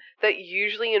conversation that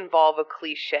usually involve a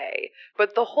cliche.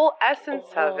 But the whole essence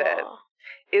of it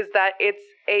is that it's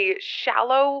a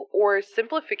shallow or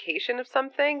simplification of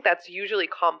something that's usually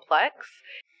complex,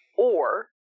 or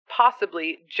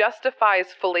possibly justifies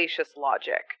fallacious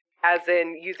logic. As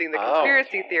in, using the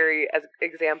conspiracy theory as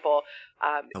example,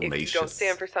 if you don't Fallacious.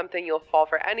 stand for something, you'll fall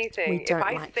for anything. We don't If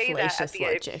I like say that at fallacious the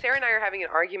end, logic. Sarah and I are having an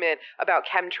argument about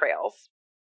chemtrails,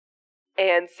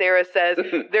 and Sarah says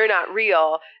they're not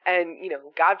real, and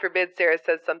God forbid Sarah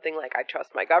says something like "I trust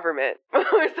my government"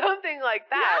 or something like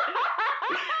that.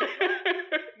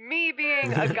 Me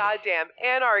being a goddamn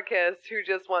anarchist who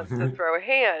just wants to throw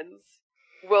hands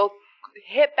will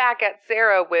hit back at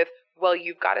Sarah with, well,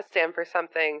 you've got to stand for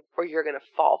something or you're going to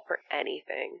fall for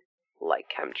anything, like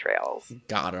chemtrails.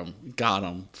 Got him.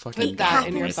 Fucking Put that got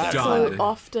in him your right butt. there. So Done.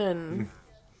 often.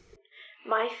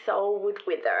 My soul would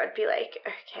wither. I'd be like,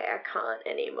 okay, I can't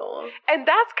anymore. And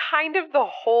that's kind of the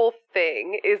whole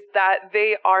thing, is that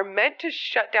they are meant to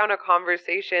shut down a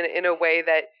conversation in a way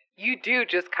that you do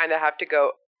just kind of have to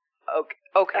go,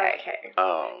 okay.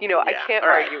 Oh. I can't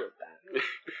argue with that.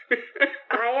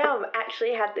 I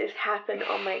actually had this happen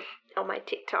on my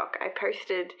TikTok. I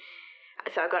posted,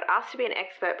 so I got asked to be an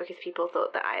expert because people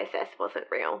thought the ISS wasn't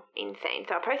real. Insane.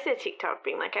 So I posted a TikTok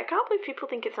being like, I can't believe people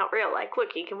think it's not real. Like,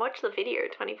 look, you can watch the video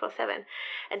 24/7.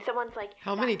 And someone's like,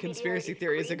 How "That many video conspiracy is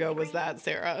theories green ago was screen. that,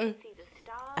 Sarah? You can see the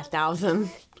stars." 1,000.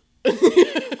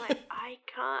 Like, I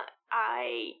can't.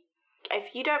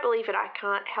 If you don't believe it, I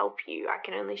can't help you. I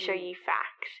can only show you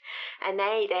facts. And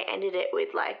they ended it with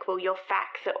like, well, your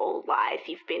facts are all lies.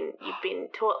 You've been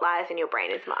taught lies and your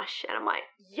brain is mush. And I'm like,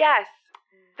 Yes,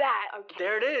 that. okay.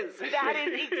 There it is. That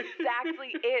is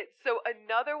exactly it. So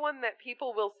another one that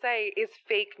people will say is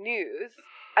fake news,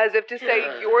 as if to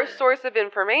say your source of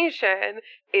information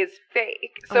is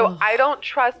fake. So Oh. I don't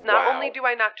trust, not Wow. only do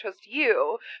I not trust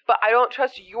you, but I don't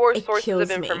trust your It sources kills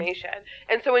of me. information.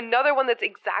 And so another one that's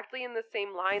exactly in the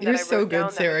same line You're that I so wrote down good,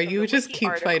 that Sarah. was from You the just Wiki keep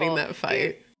fighting article that fight.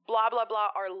 is blah, blah, blah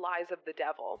are lies of the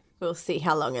devil. We'll see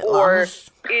how long it Or lasts.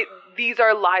 these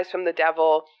are lies from the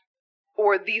devil.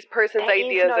 Or these person's There is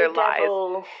ideas no are lies.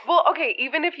 devil. Well, okay,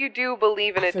 even if you do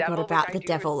believe in I a forgot devil, about which the I do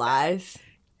devil respect, lies.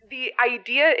 the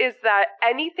idea is that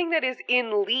anything that is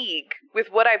in league with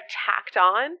what I've tacked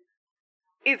on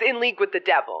is in league with the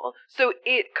devil. So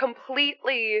it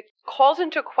completely calls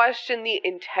into question the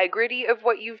integrity of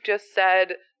what you've just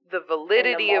said, the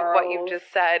validity of what you've morals.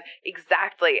 just said.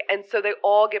 Exactly. And so they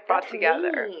all get brought That's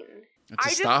together. mean. It I just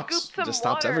just stops. scooped It some just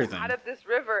stops water everything. out of this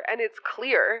river and it's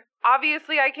clear.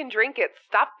 Obviously I can drink it.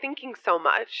 Stop thinking so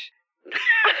much.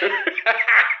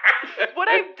 What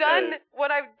I've done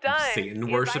Satan is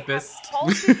worshipist. I have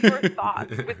halted your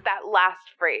thoughts with that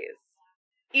last phrase.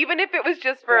 Even if it was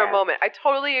just for a Yeah. moment. I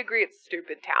totally agree it's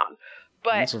stupid town.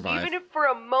 We'll But survive. even if for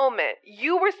a moment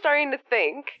you were starting to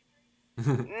think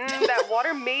that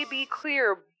water may be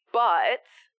clear, but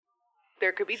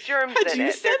there could be germs Had in you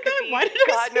it. said There could that? be Why did I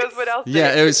God say knows what else. in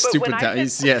Yeah, it was But stupid when I town.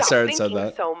 said Yeah, stop Sarah said thinking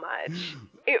that. so much.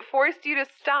 it forced you to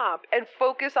stop and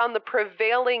focus on the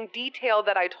prevailing detail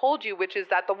that I told you, which is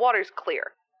that the water's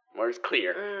clear. Water's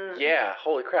clear. Yeah,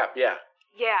 holy crap, yeah.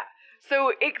 Yeah.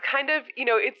 So it kind of,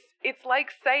 it's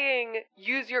like saying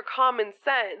use your common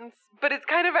sense, but it's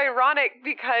kind of ironic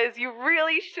because you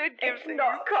really should give It's things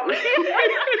not common.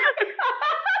 It's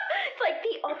like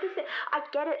the opposite. I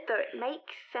get it though. It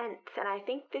makes sense, and I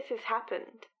think this has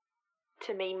happened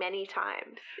to me many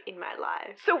times in my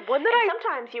life. So one that And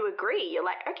sometimes you agree. You're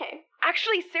like, okay.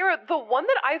 Actually, Sarah, the one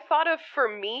that I thought of for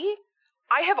me,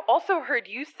 I have also heard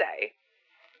you say.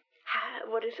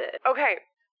 What is it? Okay,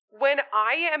 when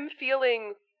I am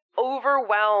feeling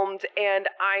overwhelmed and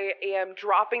I am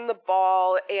dropping the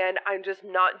ball and I'm just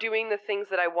not doing the things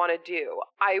that I want to do,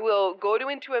 I will go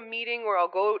into a meeting or I'll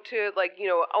go to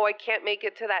I can't make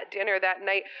it to that dinner that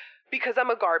night because I'm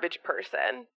a garbage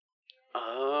person.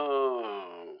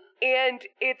 Oh. And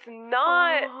it's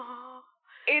not...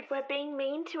 We're being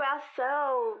mean to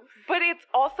ourselves. But it's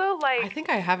also like... I think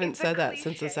I haven't it's said a that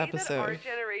since this cliche that episode. our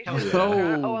generation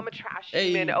Oh. I'm a trash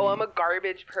human. Oh, I'm a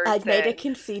garbage person. I've made a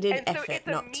conceited and so effort it's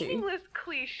not a to. meaningless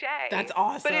cliche. That's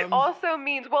awesome. But it also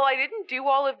means, well, I didn't do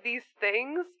all of these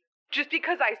things just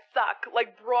because I suck.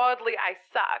 Like, broadly, I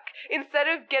suck. Instead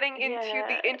of getting into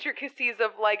the intricacies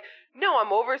of, like, no,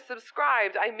 I'm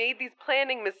oversubscribed. I made these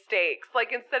planning mistakes.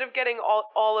 Like, instead of getting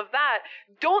all of that,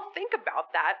 don't think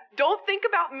about that. Don't think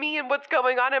about me and what's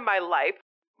going on in my life.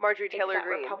 Marjorie Taylor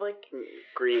Greene.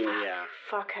 Green, yeah.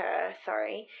 Fuck her,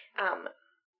 sorry.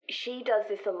 She does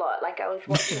this a lot. Like, I was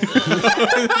watching...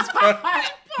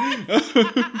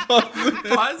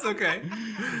 Pause, okay.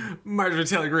 Marjorie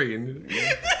Taylor Greene.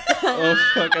 Oh,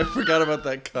 fuck, I forgot about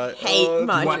that cut. Hate Oh,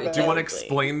 Marjorie Do you Taylor want to Greene.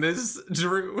 explain this,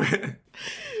 Drew?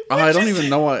 I don't even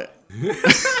know what...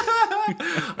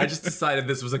 I just decided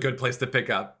this was a good place to pick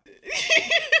up.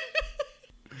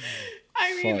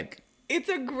 I mean, Fuck. it's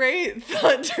a great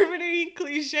thought-terminating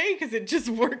cliche because it just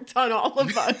worked on all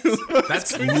of us.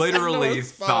 That's literally no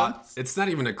thought. response. It's not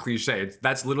even a cliche.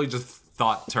 That's literally just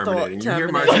thought terminating. You hear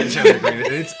terminating. Marjorie Taylor Greene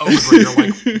and it's over. You're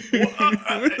like,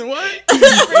 What?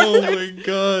 Oh my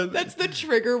god. That's the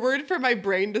trigger word for my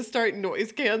brain to start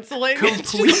noise canceling.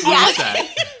 complete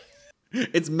reset.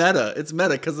 It's meta. It's meta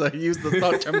because I used the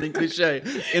thought terminating cliche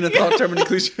in a thought terminating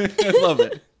cliche. I love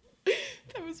it.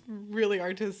 That was really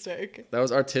artistic. That was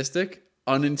artistic,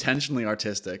 unintentionally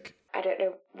artistic. I don't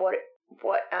know what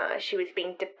she was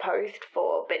being deposed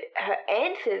for, but her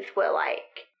answers were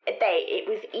like... It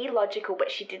was illogical, but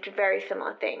she did a very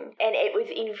similar thing. And it was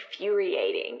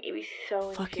infuriating. It was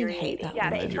so Fucking hate infuriating. that Yeah,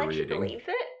 woman. It's like she Infuriating. believes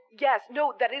it. Yes,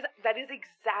 no, that is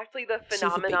exactly the She's a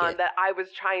phenomenon bigot. that I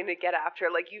was trying to get after.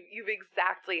 Like you've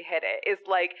exactly hit it. It's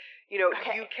like,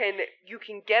 Okay. you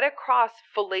can get across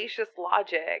fallacious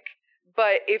logic,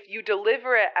 but if you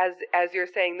deliver it as you're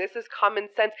saying, this is common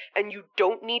sense and you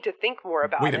don't need to think more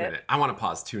about Wait it. a minute. I want to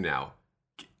pause too now.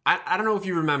 I don't know if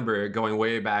you remember going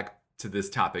way back to this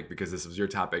topic because this was your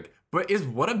topic, but is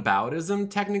whataboutism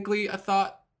technically a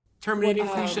thought terminating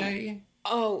cliche?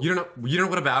 Oh, You don't know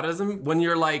whataboutism? When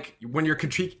you're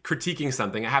critiquing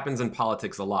something, it happens in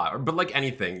politics a lot, but like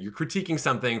anything, you're critiquing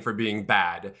something for being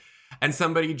bad, and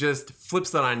somebody just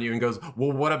flips that on you and goes,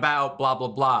 well, what about blah, blah,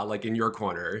 blah, like in your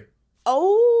corner.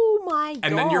 Oh my god.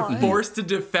 And then you're forced to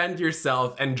defend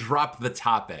yourself and drop the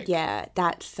topic. Yeah,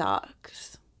 that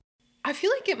sucks. I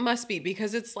feel like it must be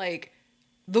because it's like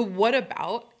the what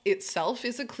about itself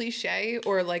is a cliche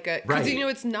or like a because Right.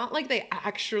 it's not like they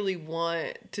actually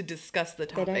want to discuss the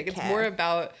don't topic. It's care. more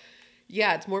about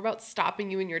it's more about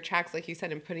stopping you in your tracks, like you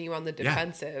said, and putting you on the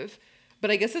defensive. But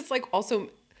I guess it's like also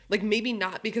like maybe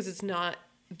not because it's not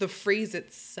the phrase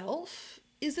itself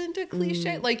isn't a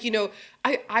cliche. Like,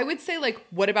 I would say like,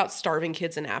 what about starving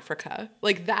kids in Africa?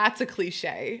 Like that's a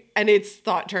cliche and it's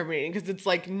thought terminating because it's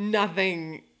like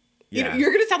nothing. Yeah.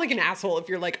 You're going to sound like an asshole if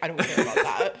you're like, I don't care about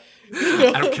that.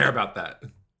 I don't care about that.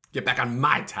 Get back on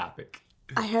my topic.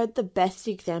 I heard the best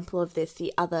example of this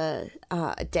the other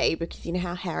day because you know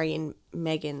how Harry and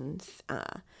Meghan's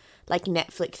like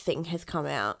Netflix thing has come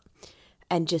out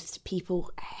and just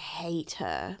people hate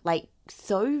her like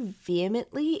so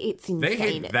vehemently. It's insane They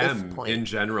hate at them this point. in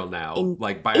general now,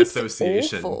 like by It's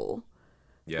association. awful.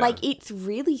 Yeah. Like, it's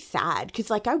really sad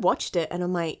because, like, I watched it and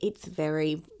I'm like, it's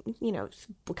very, it's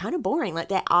kind of boring. Like,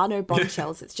 there are no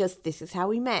bombshells. It's just, this is how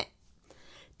we met.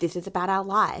 This is about our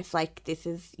life. Like, this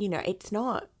is, it's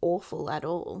not awful at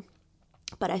all.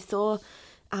 But I saw,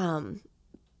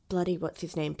 what's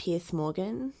his name? Piers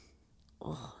Morgan.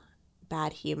 Oh,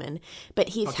 bad human. But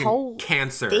his Fucking whole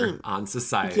cancer thing. on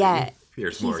society. Yeah,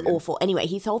 Piers he's Morgan. awful. Anyway,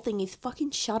 his whole thing is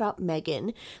fucking shut up,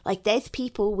 Meghan. Like, there's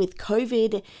people with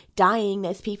COVID dying.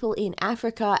 There's people in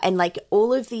Africa, and like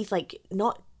all of these, like,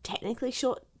 not technically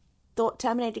short thought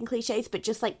terminating cliches, but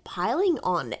just like piling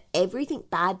on everything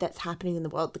bad that's happening in the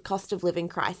world, the cost of living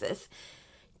crisis.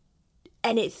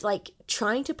 And it's like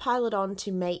trying to pile it on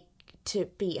to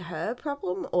be her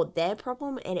problem or their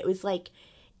problem. And it was like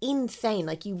insane.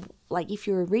 Like, if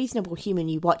you're a reasonable human,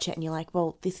 you watch it and you're like,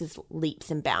 well, this is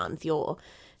leaps and bounds. You're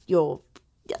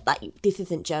like, this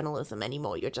isn't journalism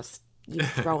anymore. You're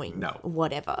throwing No.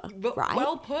 whatever, right?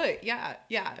 Well put. Yeah.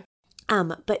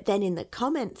 But then in the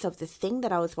comments of this thing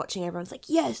that I was watching, everyone's like,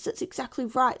 yes, that's exactly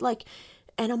right. Like,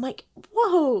 and I'm like,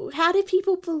 whoa, how do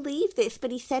people believe this? But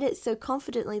he said it so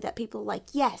confidently that people are like,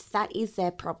 yes, that is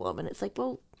their problem. And it's like,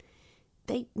 well,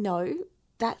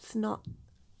 that's not,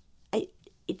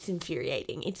 it's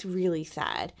infuriating. It's really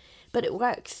sad, but it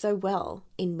works so well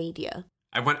in media.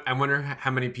 I wonder how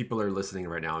many people are listening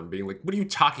right now and being like, what are you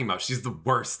talking about? She's the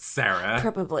worst, Sarah.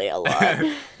 Probably a lot.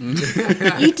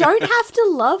 You don't have to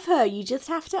love her. You just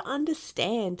have to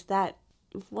understand that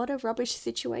what a rubbish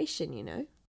situation, you know?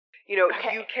 You know,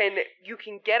 you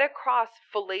can get across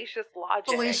fallacious logic.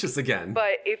 Fallacious again.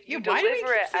 But if you why do we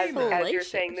deliver it keep saying as you're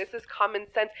saying, this is common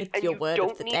sense, It's and your you word of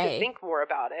don't the need day. to think more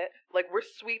about it. Like, we're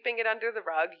sweeping it under the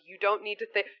rug. You don't need to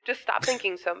think. Just stop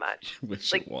thinking so much.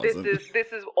 Wish Like, it wasn't.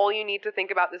 this is all you need to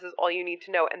think about. This is all you need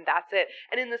to know, and that's it.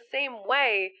 And in the same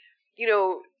way, you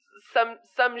know,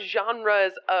 some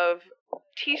genres of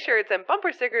T-shirts and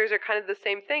bumper stickers are kind of the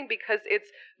same thing, because it's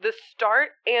the start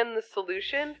and the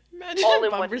solution. Imagine all a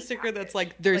in one bumper neat sticker package. that's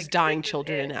like, there's Like, dying this is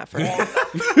children in it.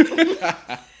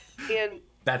 Africa. And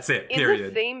That's it, in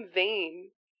period. the same vein,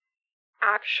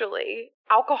 actually,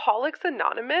 Alcoholics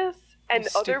Anonymous and You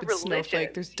other stupid snowflake,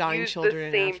 religions there's dying use children the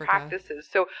in same Africa. practices.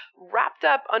 So, wrapped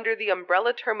up under the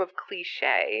umbrella term of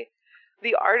cliche,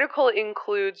 the article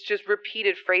includes just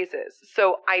repeated phrases.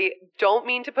 So I don't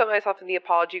mean to put myself in the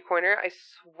apology corner. I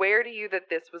swear to you that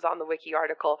this was on the wiki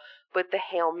article, but the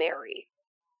Hail Mary.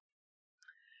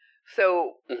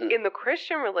 So in the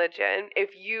Christian religion, if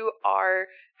you are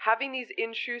having these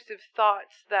intrusive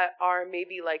thoughts that are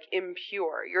maybe like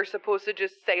impure, you're supposed to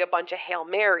just say a bunch of Hail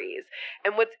Marys.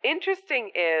 And what's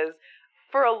interesting is,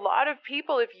 for a lot of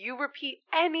people, if you repeat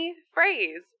any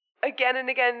phrase again and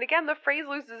again and again, the phrase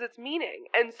loses its meaning.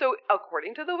 And so,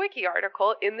 according to the wiki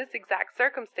article, in this exact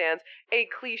circumstance, a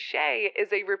cliche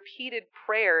is a repeated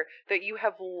prayer that you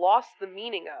have lost the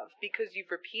meaning of because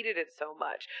you've repeated it so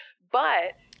much.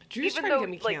 But Drew's even trying to though get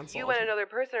me like canceled. you and another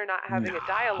person are not having a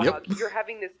dialogue, you're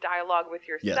having this dialogue with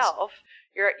yourself.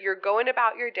 You're going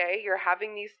about your day, you're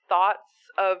having these thoughts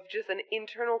of just an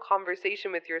internal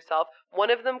conversation with yourself.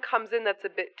 One of them comes in that's a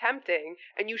bit tempting,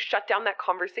 and you shut down that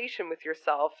conversation with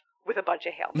yourself with a bunch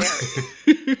of Hail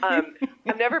Marys.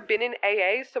 I've never been in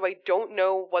AA, so I don't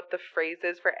know what the phrase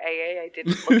is for AA. I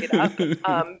didn't look it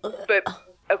up. But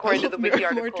according to the wiki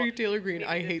article, Marjorie Taylor Greene,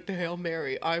 I hate the Hail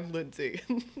Mary. I'm Lindsay.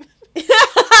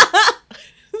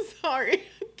 Sorry.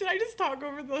 Did I just talk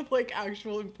over the like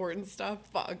actual important stuff?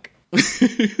 Fuck.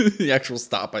 The actual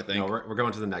stop, I think. No, we're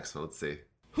going to the next one. Let's see.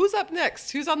 Who's up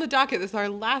next? Who's on the docket? This is our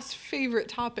last favorite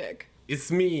topic.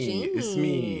 It's me. It's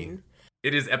me.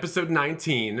 It is episode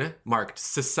 19, marked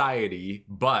Society,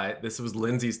 but this was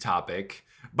Lindsay's topic.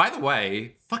 By the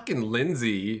way, fucking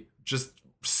Lindsay just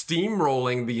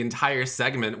steamrolling the entire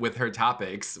segment with her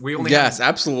topics. We only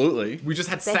Absolutely. we just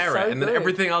had They're Sarah, so and then good.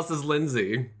 everything else is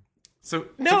Lindsay. So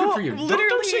No, good for you. Don't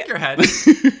literally- shake your head.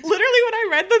 Literally, when I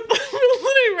read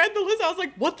the list, I was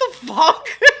like, "What the fuck?"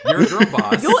 You're a girl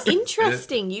boss. You're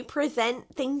interesting. You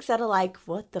present things that are like,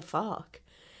 what the fuck?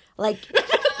 Like,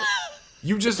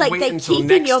 You just it's like wait they until keep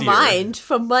next in your year. mind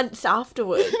for months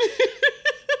afterwards.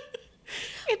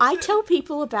 I tell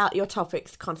people about your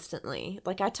topics constantly.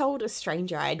 Like, I told a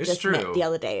stranger I It's just true. met the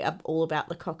other day all about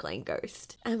the Cockline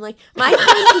ghost. I'm like, my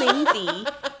friend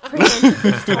Lindsay presented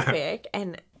this topic,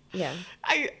 and yeah.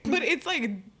 But it's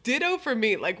like ditto for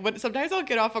me. Like, when sometimes I'll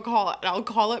get off a call and I'll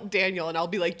call up Daniel and I'll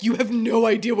be like, "You have no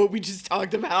idea what we just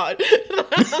talked about."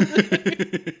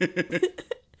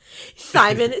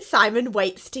 Simon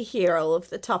waits to hear all of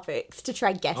the topics to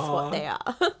try guess what they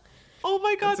are. Oh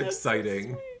my god, That's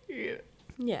exciting. so sweet.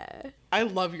 Yeah. I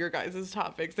love your guys'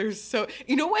 topics. They're so,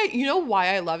 you know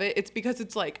why I love it? It's because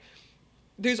it's like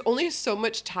there's only so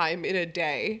much time in a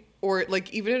day or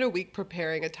like even in a week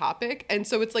preparing a topic. And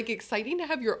so it's like exciting to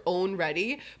have your own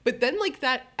ready, but then like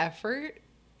that effort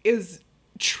is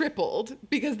tripled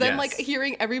because then Yes. like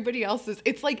hearing everybody else's,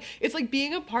 it's like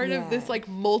being a part of this Yeah. like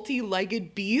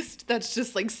multi-legged beast that's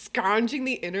just like scrounging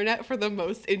the internet for the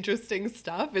most interesting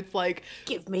stuff. It's like,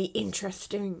 Give me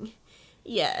interesting.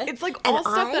 Yeah. It's like And all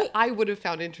stuff that I would have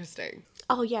found interesting.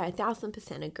 Oh yeah,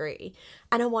 1,000% agree.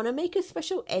 And I want to make a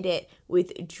special edit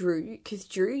with Drew, because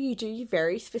Drew, you do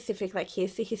very specific, like,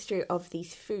 here's the history of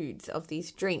these foods, of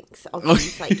these drinks, of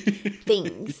these like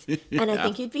things. And I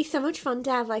think it'd be so much fun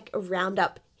to have like a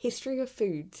roundup history of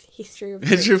foods, history of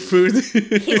It's your drinks,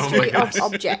 food. history of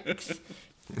objects,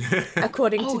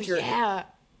 according to Drew. Yeah.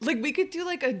 Like we could do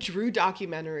like a Drew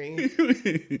documentary.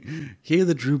 Here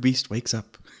the Drew Beast wakes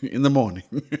up in the morning.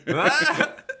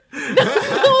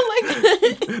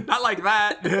 Not like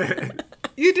that.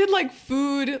 You did like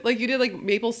food, like you did like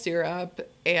maple syrup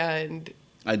and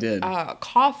I did.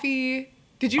 coffee.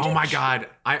 Did you? Oh do my god,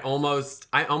 I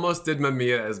almost did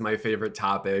Mamiya as my favorite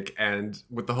topic, and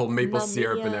with the whole maple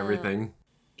syrup and Mamiya. everything.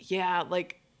 Yeah,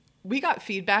 like we got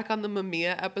feedback on the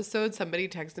Mamiya episode. Somebody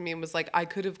texted me and was like, "I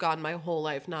could have gone my whole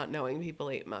life not knowing people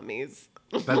ate mummies."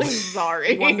 I'm like,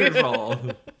 sorry. Wonderful.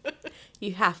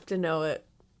 You have to know it.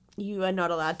 You are not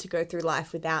allowed to go through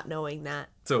life without knowing that.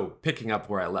 So, picking up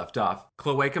where I left off,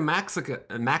 Cloaca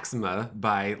Maxima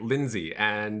by Lindsay.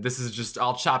 And this is just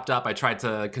all chopped up. I tried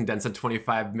to condense a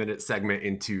 25-minute segment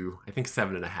into, I think,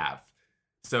 7.5.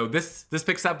 So this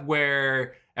picks up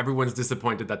where everyone's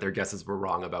disappointed that their guesses were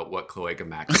wrong about what Cloaca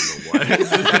Maxima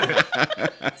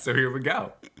was. So here we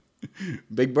go.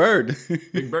 Big Bird.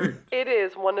 Big Bird. It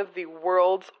is one of the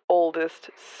world's oldest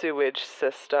sewage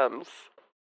systems.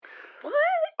 What?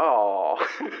 Oh.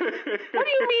 What do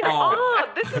you mean? Oh. Oh,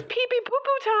 this is pee-pee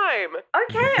poo-poo time.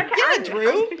 Okay. I'm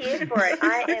Drew. here for it.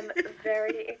 I am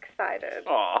very excited.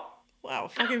 Oh. Wow,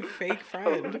 fucking fake It's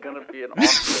friend. gonna be an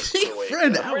awesome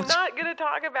Friend, We're ouch. not going to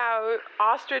talk about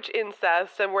ostrich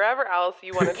incest and wherever else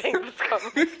you want to take this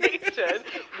conversation.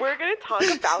 We're going to talk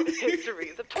about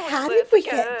histories of toilets. How did we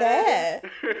get again.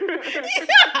 there?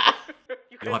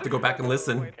 You'll have to go back and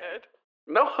listen.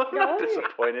 No, I'm not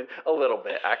disappointed. A little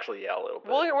bit. Actually, yeah, a little bit.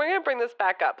 Well, we're going to bring this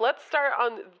back up. Let's start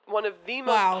on one of the most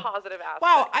Wow. positive aspects.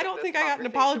 Wow, I don't of think this I got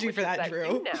an conversation, apology which for is that, Drew.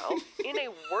 You now, in a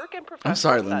work and professional I'm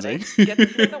sorry, setting, Lindsay. get to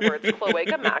say the words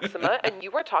Cloaca Maxima, and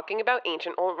you were talking about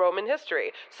ancient old Roman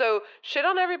history. So shit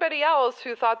on everybody else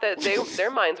who thought that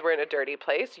their minds were in a dirty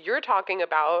place. You're talking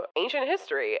about ancient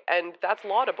history, and that's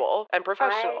laudable and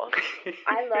professional.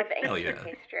 I love Hell ancient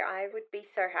yeah. history. I would be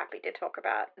so happy to talk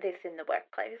about this in the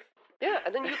workplace. Yeah,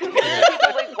 and then you can tell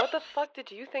people like, what the fuck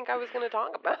did you think I was going to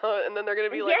talk about? And then they're going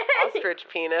to be like, Yeah. ostrich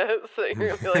penis. So you're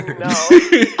going to be like, no.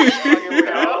 Fucking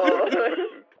No. weirdo.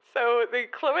 So the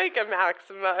Cloaca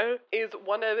Maxima is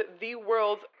one of the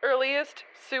world's earliest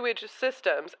sewage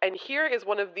systems. And here is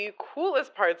one of the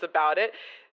coolest parts about it.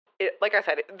 Like I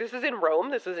said, this is in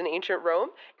Rome. This is in ancient Rome.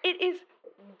 It is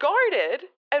guarded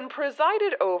and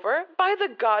presided over by the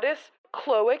goddess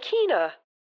Cloacina.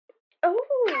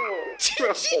 Oh.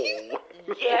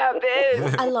 Yeah,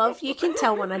 bitch. I love, you can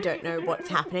tell when I don't know what's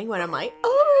happening, when I'm like,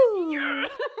 oh.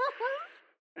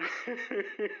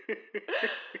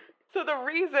 So the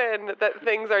reason that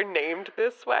things are named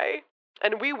this way,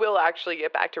 and we will actually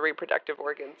get back to reproductive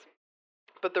organs,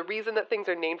 but the reason that things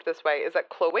are named this way is that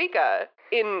cloaca,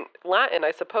 in Latin,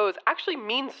 I suppose, actually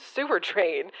means sewer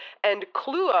drain, and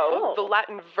cluo, the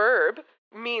Latin verb,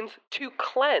 means to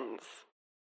cleanse.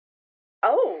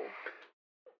 Oh.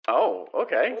 Oh,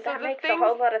 okay. Well, So that the makes things- a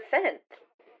whole lot of sense.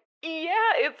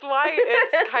 Yeah, it's why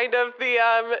it's kind of the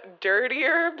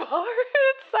dirtier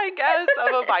parts, I guess,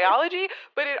 of a biology,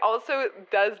 but it also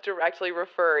does directly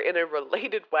refer in a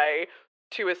related way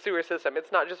to a sewer system.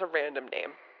 It's not just a random name.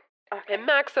 Okay. And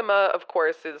Maxima, of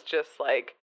course, is just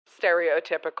like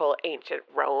stereotypical ancient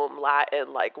Rome,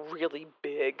 Latin, like really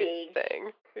big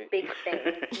thing. Big thing.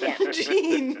 Yeah.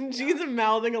 Jean's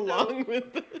mouthing along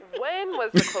with this. When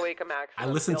was the Cloaca Maxima I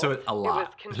listened to built? it a It was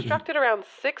lot. constructed around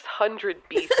 600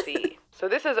 BC. So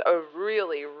this is a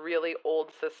really, really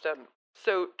old system.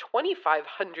 So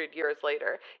 2,500 years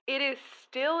later, it is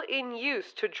still in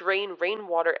use to drain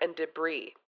rainwater and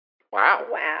debris. Wow.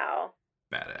 Wow.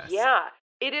 Badass. Yeah,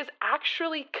 it is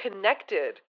actually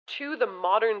connected to the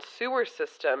modern sewer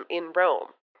system in Rome.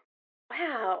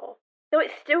 Wow. So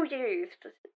it's still used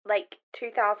like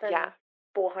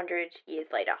 2,400 years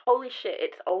later. Holy shit,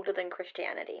 it's older than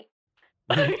Christianity.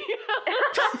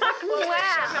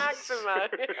 Cloaca Maxima.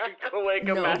 Yeah. Cloaca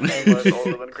No Maxima is offense.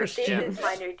 older than This Christianity. is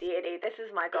my new deity. This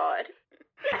is my god.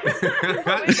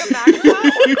 Cloaca Maxima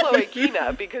or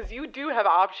Cloacina, because you do have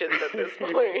options at this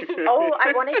point. Oh,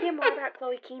 I want to hear more about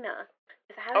Cloacina.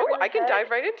 'Cause I haven't Oh, really I can heard- dive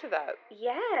right into that.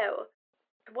 Yeah.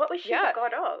 What was she Yeah. the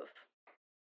god of?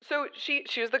 So she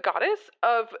was the goddess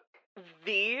of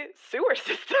the sewer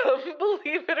system,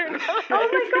 believe it or not. Oh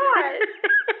my god.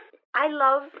 I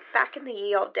love back in the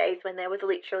ye old days when there was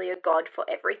literally a god for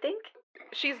everything.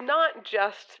 she's not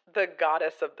just the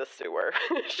goddess of the sewer.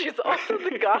 She's also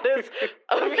the goddess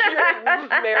of your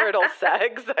marital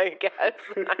sex, I guess.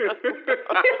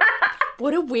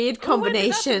 What a weird Who ended up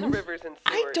in combination. the rivers and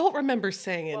I sewers? don't remember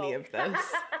saying any of this.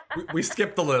 We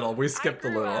skipped a little. We skipped a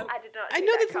little. I did not. I see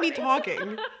know that that's me coming. talking.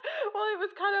 Well, it was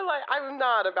kind of like, I'm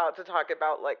not about to talk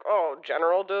about, like, oh,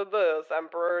 General did this,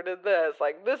 Emperor did this.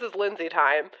 Like, this is Lindsay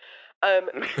time.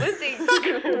 Lindsay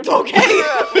grew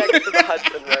up next to the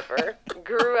Hudson River.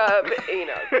 Grew up,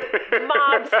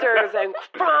 mobsters and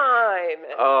crime.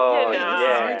 Oh, you know.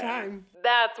 yeah. Every time.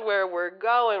 That's where we're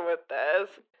going with this.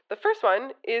 The first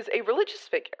one is a religious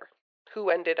figure who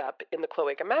ended up in the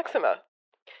Cloaca Maxima.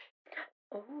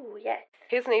 Oh, yes.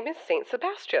 His name is Saint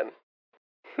Sebastian.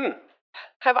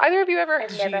 Have either of you ever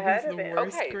I've never heard He's of the it.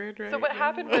 worst Okay, grid right so what now.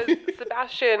 happened was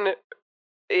Sebastian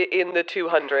in the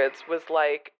 200s was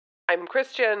like, I'm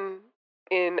Christian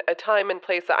in a time and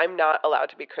place that I'm not allowed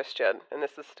to be Christian, and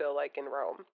this is still like in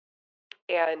Rome.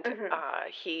 And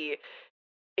he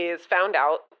is found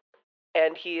out,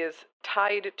 and he is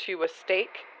tied to a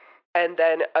stake, and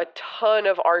then a ton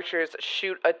of archers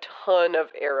shoot a ton of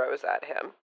arrows at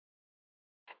him.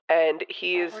 And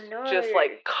he's just no.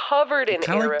 like covered in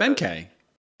Kind of arrows. like Benkei.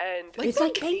 And It's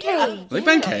like the Benkei. arrows Like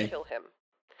cannot Benkei. kill him.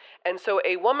 And so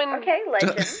a woman Okay,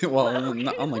 legend. Well,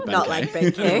 not unlike Benkei. Not like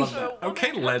Benkei. so a Okay,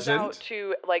 woman comes legend. out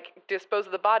to like dispose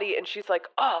of the body, and she's like,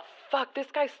 "Oh fuck, this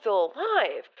guy's still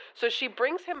alive." So she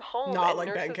brings him home Not and like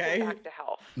nurses Benkei. him back to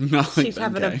health. Not like She's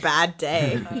having a Benkei. bad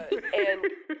day. And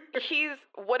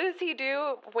what does he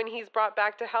do when he's brought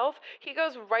back to health? He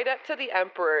goes right up to the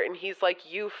emperor and he's like,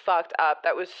 "You fucked up.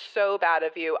 That was so bad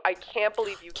of you. I can't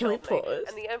believe you Can we killed me." pause?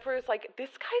 And the emperor's like, "This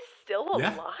guy's still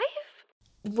Yeah. alive?"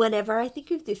 Whenever I think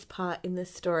of this part in the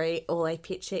story, all I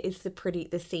picture is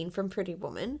the scene from Pretty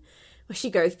Woman, where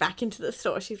she goes back into the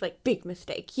store. She's like, "Big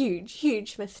mistake,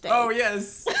 huge mistake." Oh,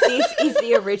 yes. This is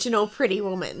the original Pretty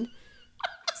Woman,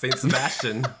 Saint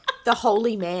Sebastian. the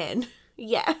holy man.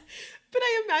 Yeah, But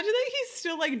I imagine that he's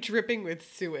still like dripping with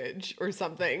sewage or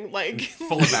something. Like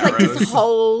Full of like arrows. this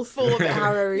holes Full full of of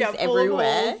arrows yeah, full of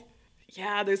everywhere. holes.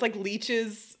 Yeah, there's like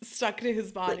leeches stuck to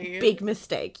his body. Like, big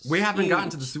mistake. We haven't gotten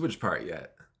to Huge. the sewage part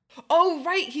yet. Oh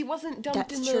right, he wasn't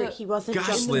dumped in That's the. true. He wasn't Gosh,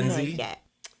 jumped in there Lindsay. yet.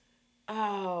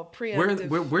 Oh, We're,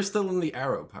 preemptive. we're still in the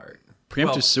arrow part. Preemptive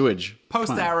Well, sewage. Come on.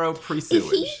 Post-arrow, Is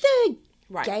pre-sewage. he the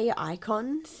Right. gay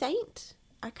icon saint?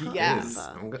 I can't Yes.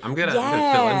 remember. I'm gonna fill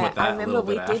in with that I a remember little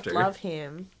we bit did after. love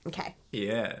him. Okay.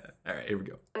 Yeah. All right, here we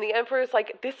go. And the emperor's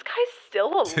like, "This guy's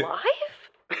still alive?"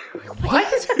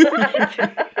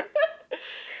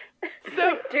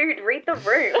 So Dude, read the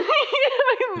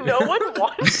room. no one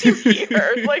wants you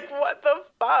here. Like, what the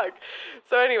fuck?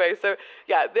 So anyway, the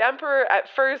emperor at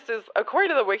first is, according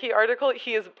to the wiki article,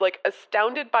 he is like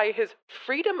astounded by his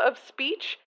freedom of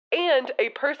speech and a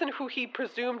person who he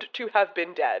presumed to have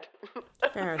been dead.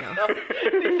 Fair enough.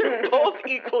 These are both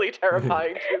equally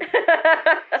terrifying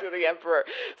to the emperor.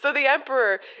 So the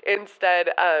emperor instead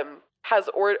has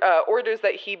orders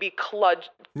that he be oh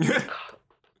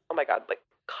my god, like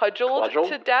cudgeled Cudgeled?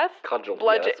 to death. Cudgel. Yeah,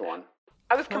 Bludgeon. that's the one.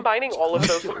 I was combining all of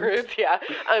those words, yeah.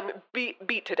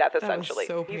 Beat to death, was essentially.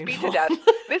 so He's beat painful. to death.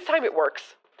 This time it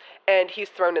works. And he's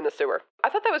thrown in the sewer. I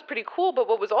thought that was pretty cool, but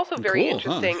what was also very Cool,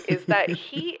 huh? interesting is that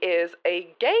he is a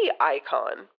gay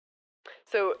icon.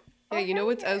 So, Yeah, you know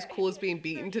what's as cool as being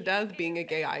beaten to death? Being a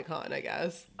gay icon, I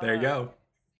guess. There you go.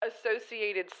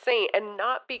 associated saint, and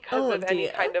not because Oh, of any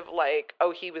dear. kind of like,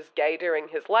 oh, he was gay during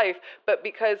his life, but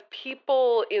because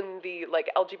people in the like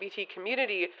LGBT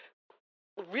community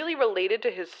really related to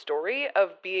his story of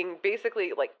being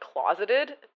basically like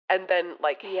closeted and then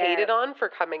like Yeah. hated on for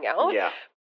coming out. Yeah.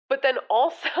 But then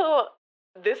also,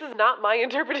 this is not my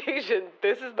interpretation,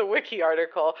 this is the wiki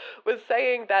article, was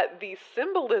saying that the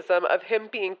symbolism of him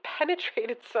being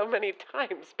penetrated so many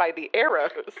times by the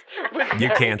arrows was You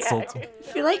very canceled. gay. I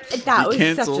feel like that was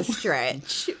Cancelled. such a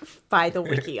stretch by the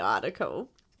wiki article.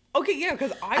 Okay, yeah,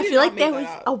 because I I did feel not like there make was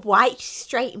that a up. white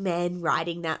straight man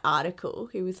writing that article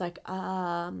who was like,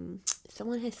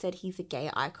 someone has said he's a gay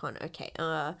icon. Okay,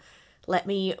 let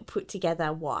me put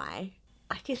together why.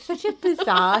 Like, it's such a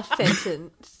bizarre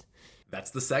sentence.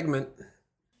 That's the segment.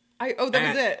 That was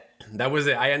it. That was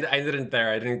it. I ended it there.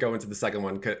 I didn't go into the second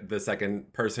one, the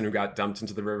second person who got dumped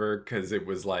into the river, because it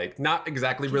was like not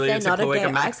exactly related to they're not a Cloaca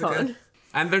gay Mexica. icon.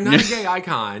 And they're not a gay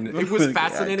icon. It was Gay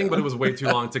fascinating, but icon. it was way too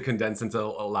long to condense into the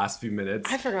last few minutes.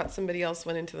 I forgot somebody else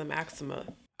went into the Maxima.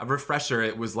 A refresher,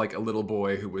 it was like a little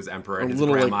boy who was emperor and A his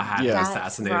little, grandma like, had yeah. him That's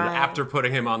assassinated right. after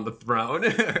putting him on the throne.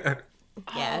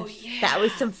 Yes, that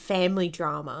was some family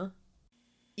drama.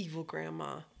 Evil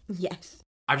grandma. Yes.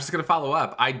 I'm just going to follow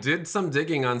up. I did some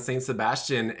digging on Saint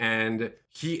Sebastian, and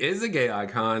he is a gay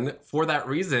icon for that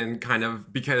reason, kind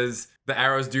of, because the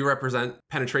arrows do represent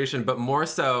penetration, but more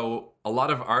so, a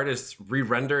lot of artists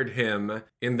re-rendered him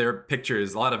in their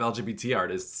pictures, a lot of LGBT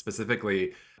artists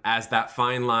specifically, as that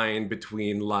fine line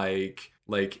between like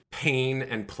pain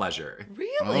and pleasure.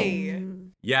 Really?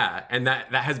 Yeah, and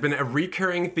that has been a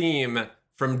recurring theme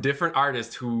from different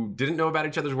artists who didn't know about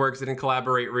each other's works, didn't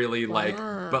collaborate really,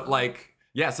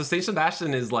 yeah, so Saint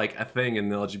Sebastian is like a thing in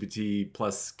the LGBT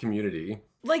plus community.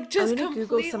 Like just I'm gonna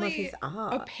Google completely some of his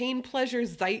art. a pain pleasure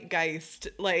zeitgeist.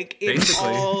 Like it's Basically.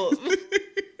 all.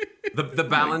 The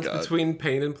balance God. between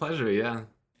pain and pleasure, yeah.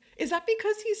 Is that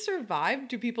because he survived?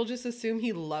 Do people just assume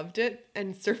he loved it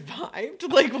and survived?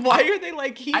 Like, why are they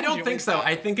like he? I don't enjoyed think so. that?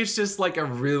 I think it's just like a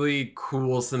really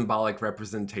cool symbolic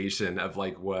representation of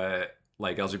like what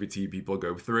like LGBT people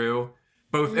go through,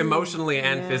 both emotionally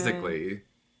and yeah. physically.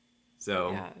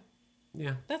 So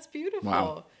yeah, That's beautiful.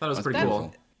 Wow. that was That's pretty beautiful.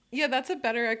 cool. Yeah, that's a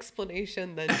better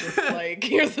explanation than just like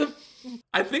here's a.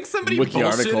 I think somebody Wiki bullshitted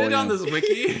article, on yeah. this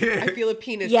wiki. I feel a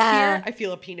penis Yeah. here. I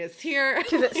feel a penis here.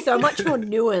 Because it's so much more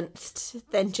nuanced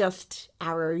than just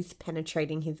arrows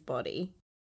penetrating his body.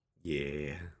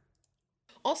 Yeah.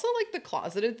 Also, like the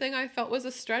closeted thing, I felt was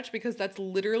a stretch because that's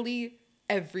literally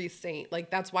every saint.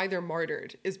 Like that's why they're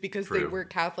martyred is because they True. were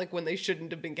Catholic when they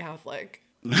shouldn't have been Catholic.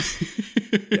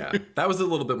 Yeah, that was a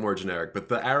little bit more generic, but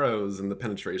the arrows and the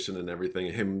penetration and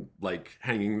everything, him like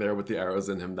hanging there with the arrows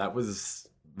in him, that was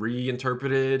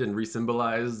reinterpreted and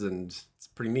re-symbolized, and it's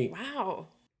pretty neat. Wow.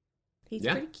 He's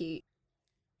Yeah. pretty cute.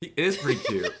 He is pretty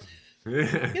cute.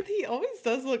 Yeah, he always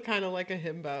does look kind of like a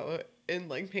himbo in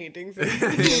like paintings. And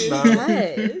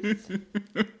Yes.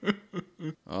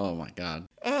 Oh my God.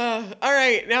 All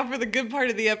right, now for the good part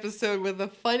of the episode with the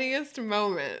funniest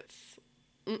moments.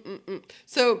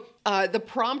 So the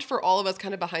prompt for all of us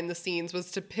kind of behind the scenes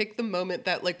was to pick the moment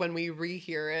that like when we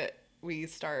rehear it, we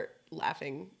start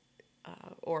laughing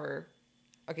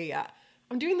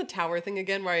I'm doing the tower thing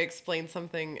again where I explain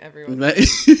something everyone. No,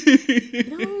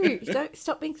 don't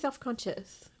stop being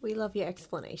self-conscious. We love your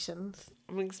explanations.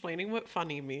 I'm explaining what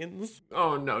funny means.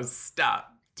 Oh no,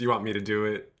 stop. Do you want me to do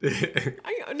it?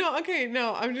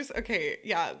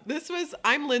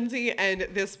 I'm Lindsay, and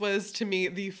this was to me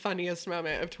the funniest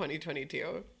moment of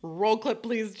 2022. Roll clip,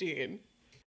 please, Jean.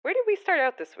 Where did we start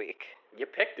out this week? You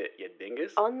picked it, you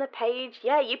dingus. On the page,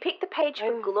 yeah, you picked the page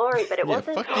for glory, but it Yeah,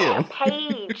 wasn't fuck you. a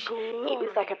page. It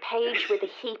was like a page with a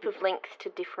heap of links to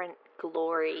different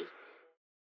glory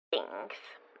things.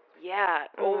 Yeah.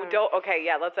 Oh, don't. Okay,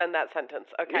 yeah, let's end that sentence.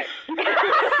 Okay.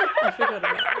 I forgot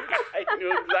about it. I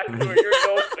knew exactly where you were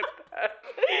going with that.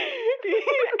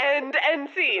 End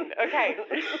scene. Okay.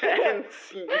 And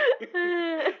scene.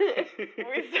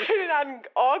 We started on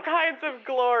all kinds of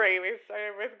glory. We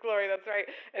started with glory, that's right.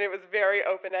 And it was very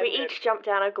open-ended. We each jumped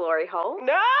down a glory hole.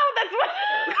 No, that's what...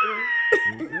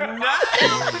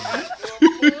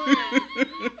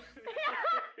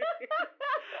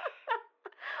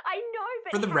 I know,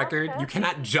 but For the how record, you perfect.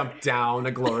 cannot jump down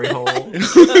a glory hole. No.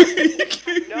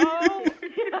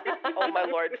 Oh, my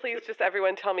Lord. Please just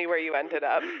everyone tell me where you ended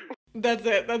up. That's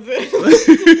it. God,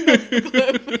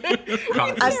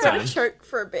 I've this got time. to choke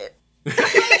for a bit.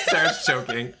 Sarah's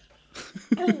choking.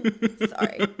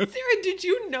 Sorry. Sarah, did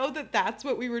you know that that's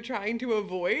what we were trying to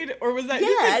avoid? Or was that Yeah,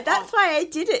 just that's why I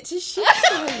did it, to shit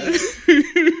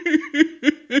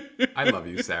you. I love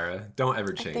you, Sarah. Don't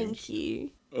ever change. Thank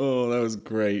you. Oh, that was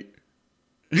great.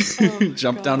 Oh,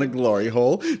 Jump down a glory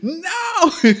hole. No!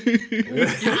 Ow!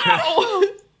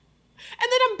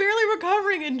 And then I'm barely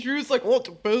recovering, and Drew's like, "What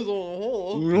the piss on the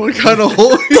hole?" What kind of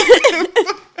hole?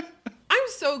 I'm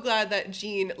so glad that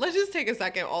Jean. Let's just take a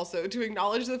second also to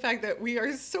acknowledge the fact that we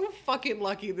are so fucking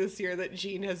lucky this year that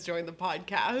Jean has joined the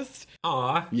podcast.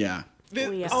 Aw. Yeah.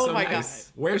 This, yeah. oh So my nice.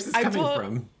 god! Where's this I coming told-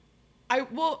 from?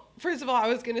 Well, first of all, I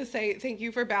was gonna say thank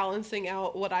you for balancing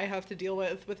out what I have to deal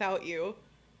with without you.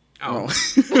 Oh.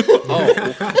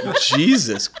 Oh,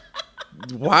 Jesus.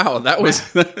 Wow, that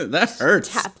was that hurts.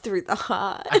 Tap through the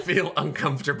heart. I feel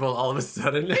uncomfortable all of a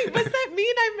sudden. What's that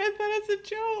mean? I meant that as a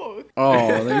joke.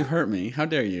 Oh, then you hurt me. How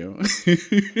dare you?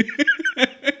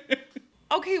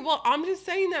 Okay, well, I'm just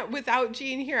saying that without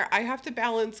Jean here, I have to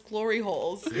balance glory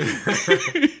holes.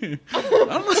 That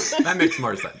makes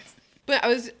more sense. But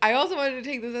I also wanted to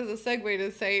take this as a segue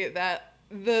to say that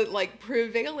the like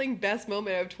prevailing best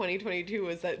moment of 2022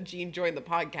 was that Jean joined the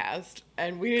podcast,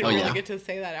 and we didn't Oh, really yeah. get to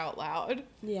say that out loud.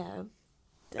 Yeah.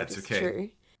 That's is okay. True.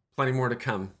 Plenty more to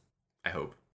come, I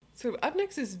hope. So up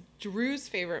next is Drew's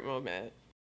favorite moment.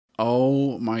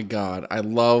 Oh my God. I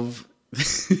love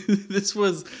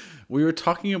we were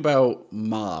talking about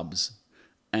mobs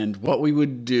and what we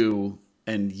would do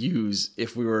and use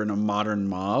if we were in a modern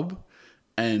mob.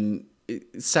 And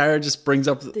Sarah just brings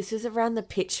up... This is around the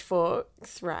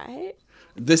pitchforks, right?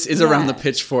 This is around the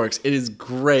pitchforks. It is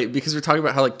great because we're talking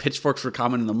about how like pitchforks were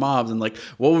common in the mobs and like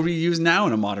what would we use now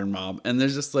in a modern mob? And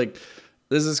there's just like...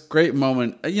 There's this great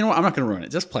moment. You know what? I'm not going to ruin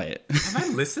it. Just play it. Have I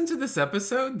listened to this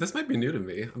episode? This might be new to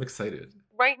me. I'm excited.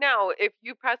 Right now, if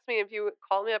you press me, if you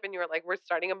call me up and you were like, we're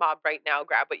starting a mob right now,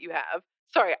 grab what you have.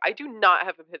 Sorry, I do not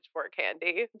have a pitchfork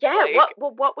handy. Yeah, Like,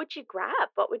 what would you grab?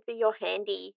 What would be your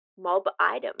handy mob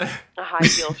item? a high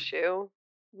heel shoe.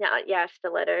 No, yeah,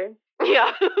 stiletto.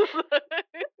 Yeah.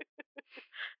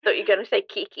 Thought you were going to say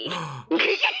Kiki.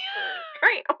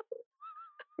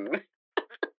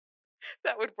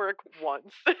 That would work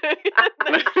once. And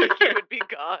then he would be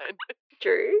gone.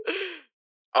 True.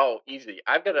 Oh, easy.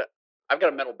 I've got a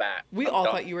metal bat. We I'm all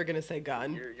done. thought you were gonna say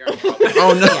gun. You're in trouble.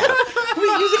 Oh, no.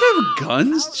 Wait, you think I have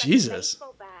guns? Oh, like Jesus.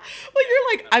 baseball bat. Well, you're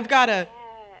like, I've got a Yeah.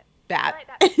 bat.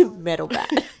 I like that. Metal bat.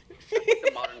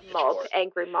 The modern Mob, pitchfork.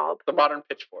 angry mob. The modern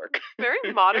pitchfork.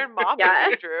 Very modern mob Yeah.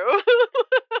 of you, Drew.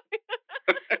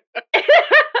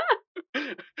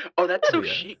 Oh, that's so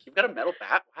Yeah. chic. You've got a metal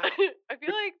bat. Wow. I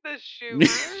feel like the shoe was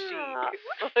chic.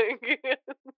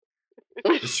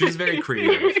 Like, The shoe's very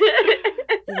creative.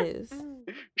 It is.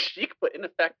 Chic but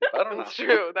ineffective. I don't know. It's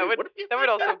true. That would What if you that would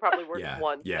like also probably work Yeah,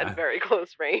 once yeah. at very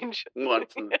close range.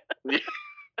 Once.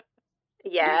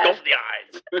 Yeah. Go for the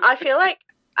eyes. I feel like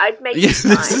I'd make Yeah, a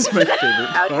sign. this is my favorite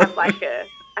I would part. have like a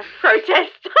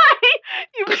protest sign.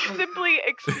 You would simply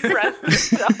express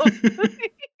yourself.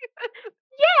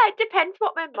 Yeah, it depends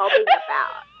what we're mobbing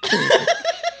about.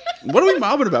 What are we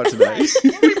mobbing about today?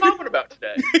 What are we mobbing about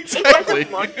today? If there's Exactly. a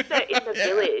monster in the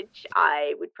village,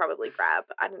 I would probably grab,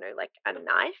 I don't know, like a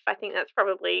knife. I think that's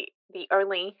probably the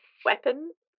only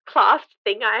weapon classed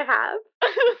thing I have.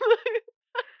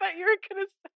 But you were gonna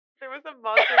say there was a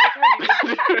monster every time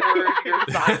you would word your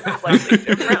sign slightly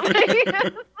differently.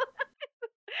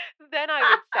 Then I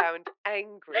would sound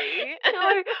angry. No,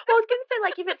 I was going to say,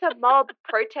 like, if it's a mob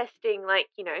protesting, like,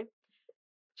 you know,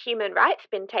 human rights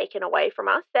been taken away from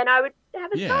us, then I would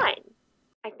have a Yeah. sign,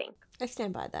 I think. I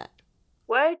stand by that.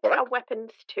 Words What? are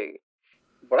weapons too.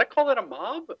 Would I call that a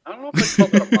mob? I don't know if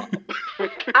I'd call that a mob.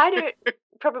 I don't,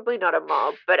 probably not a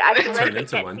mob, but I feel Turn like it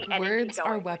into gets one. the energy Words going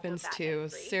are when you're weapons that too. angry.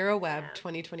 Sarah Webb,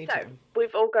 2022. So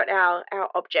we've all got our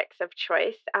objects of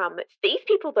choice. These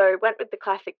people though went with the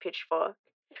classic pitchfork.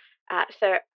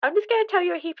 So I'm just going to tell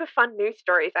you a heap of fun news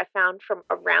stories I found from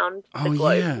around the Oh,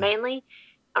 globe. yeah. Mainly,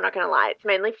 I'm not going to lie, it's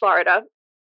mainly Florida,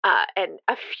 and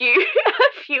a few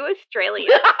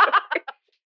Australian.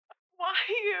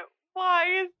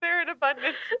 Why is there an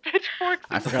abundance of pitchforks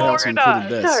in I forgot I also Florida?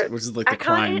 included this, So, which is like I the can't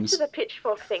crimes. answer the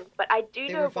pitchfork thing, but I do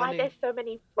They know were why funny. there's so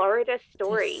many Florida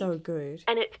stories. They're so good.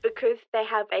 And it's because they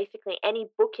have basically any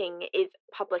booking is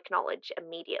public knowledge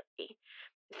immediately.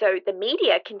 So the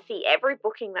media can see every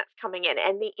booking that's coming in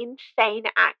and the insane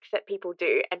acts that people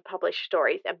do and publish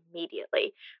stories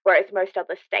immediately. Whereas most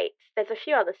other states, there's a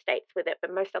few other states with it,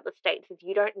 but most other states is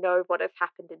you don't know what has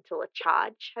happened until a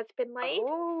charge has been laid.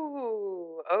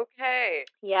 Oh, okay.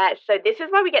 Yeah, so this is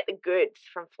why we get the goods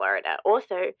from Florida.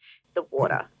 Also, the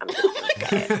water. I'm just going to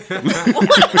say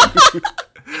it.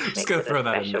 Just Makes gonna it throw a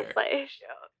that in special there. place.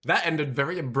 That ended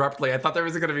very abruptly. I thought there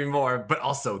was gonna be more, but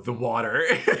also the water.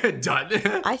 Done.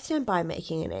 I stand by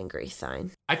making an angry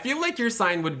sign. I feel like your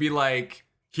sign would be like,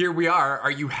 "Here we are.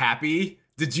 Are you happy?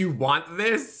 Did you want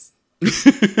this?"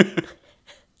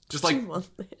 Just like You want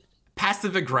it?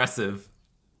 passive aggressive.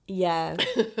 Yeah.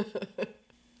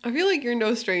 I feel like you're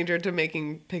no stranger to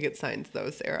making picket signs,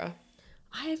 though, Sarah.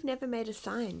 I have never made a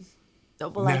sign. Well,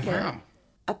 like Never.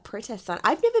 a protest sign.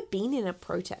 I've never been in a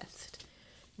protest.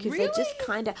 Because they just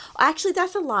kind of... Actually,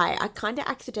 that's a lie. I kind of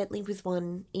accidentally was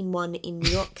in one in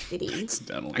New York City.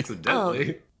 Accidentally.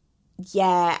 Accidentally.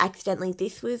 Yeah, accidentally.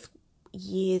 This was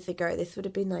years ago. This would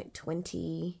have been like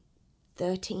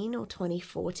 2013 or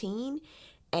 2014.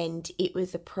 And it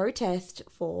was a protest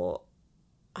for...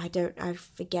 I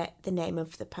forget the name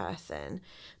of the person.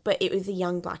 But it was a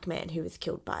young black man who was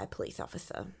killed by a police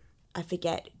officer. I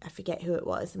forget who it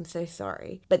was. I'm so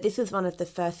sorry. But this was one of the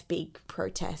first big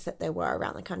protests that there were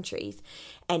around the countries.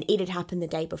 And it had happened the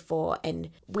day before. And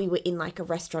we were in like a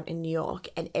restaurant in New York.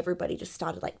 And everybody just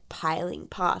started like piling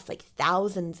past, like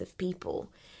thousands of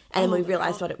people. And then we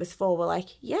realized what it was for. We're like,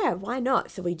 yeah, why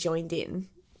not? So we joined in.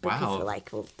 Because Wow. we're like,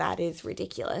 well, that is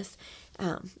ridiculous.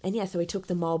 And yeah, so we took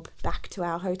the mob back to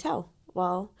our hotel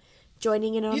while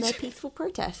joining in on their peaceful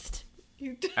protest.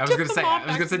 I was gonna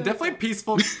say definitely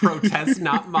peaceful protest,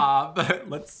 not mob.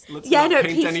 Let's Yeah, not no,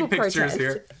 paint any peaceful pictures protest.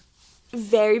 here.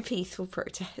 Very peaceful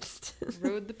protest.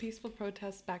 Rode the peaceful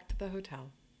protest back to the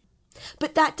hotel.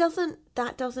 But that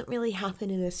doesn't really happen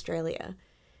in Australia.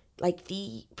 Like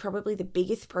probably the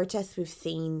biggest protests we've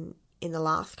seen in the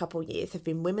last couple of years have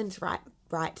been women's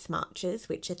rights marches,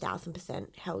 which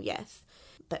 1,000% hell yes.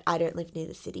 But I don't live near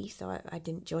the city, so I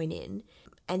didn't join in.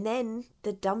 And then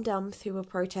the dum-dums who were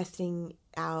protesting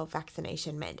our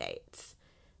vaccination mandates,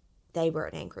 they were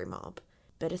an angry mob.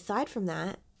 But aside from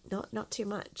that, not too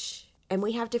much. And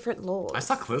we have different laws. I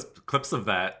saw clips of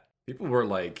that. People were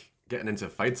like getting into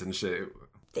fights and shit.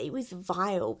 It was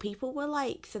vile. People were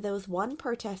like, so there was one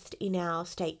protest in our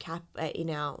in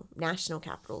our national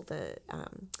capital, the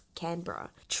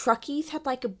Canberra. Truckies had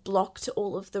like blocked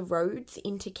all of the roads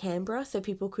into Canberra so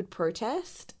people could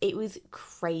protest. It was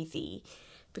crazy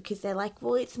because they're like,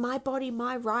 well, it's my body,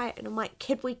 my right. And I'm like,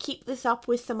 could we keep this up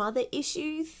with some other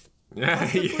issues?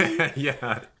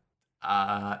 Yeah.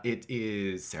 It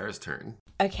is Sarah's turn.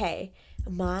 Okay,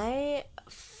 my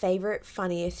favorite,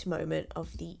 funniest moment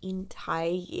of the entire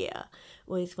year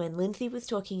was when Lindsay was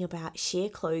talking about sheer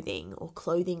clothing or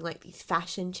clothing, like these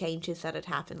fashion changes that had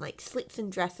happened, like slits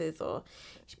and dresses or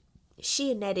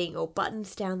sheer netting or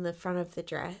buttons down the front of the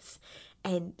dress.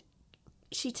 And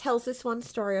she tells this one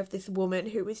story of this woman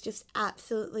who was just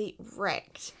absolutely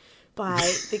wrecked by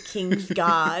the King's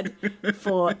Guard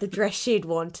for the dress she'd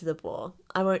worn to the ball.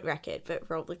 I won't wreck it, but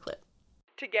roll the clip.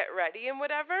 To get ready and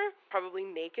whatever, probably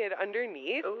naked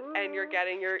underneath. Ooh, and you're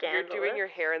getting you're doing scandalous. your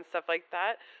hair and stuff like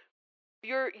that.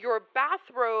 Your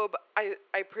bathrobe,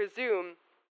 I presume,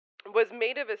 was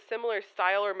made of a similar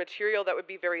style or material that would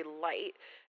be very light.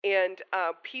 And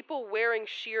people wearing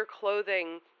sheer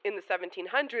clothing in the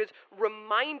 1700s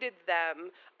reminded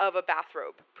them of a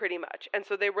bathrobe, pretty much. And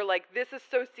so they were like, this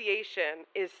association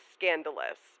is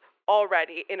scandalous,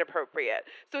 already inappropriate.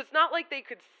 So it's not like they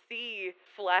could see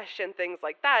flesh and things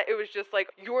like that. It was just like,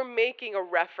 you're making a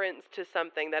reference to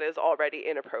something that is already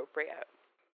inappropriate.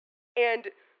 And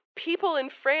people in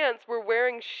France were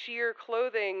wearing sheer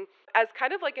clothing as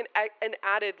kind of like an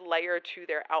added layer to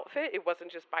their outfit. It wasn't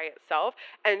just by itself.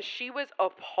 And she was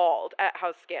appalled at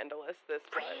how scandalous this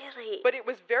was. Really? But it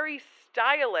was very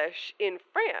stylish in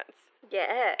France.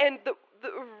 Yeah. And the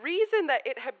reason that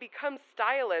it had become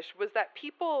stylish was that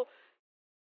people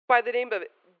by the name of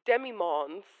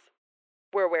demi-mondes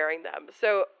were wearing them.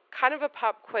 So kind of a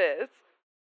pop quiz.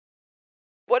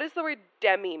 What does the word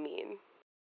demi mean?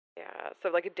 Yeah, so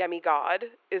like a demigod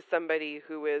is somebody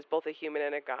who is both a human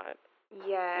and a god.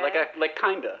 Yeah. Like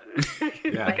kinda.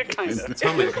 Yeah. Like a kinda.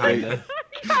 Tell me kinda.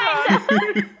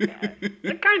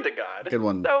 A kinda god. Good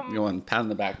one. So- Good one. Pat on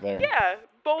the back there. Yeah,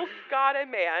 both god and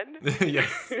man.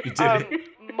 Yes, you did.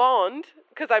 Monde,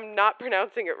 because I'm not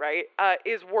pronouncing it right,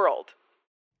 is world.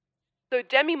 So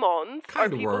demi-mondes are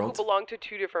Kind of people world. who belong to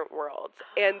two different worlds.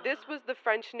 And this was the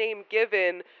French name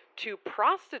given to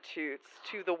prostitutes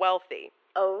to the wealthy.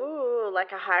 Oh,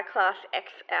 like a high-class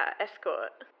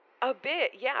escort. A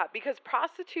bit, yeah, because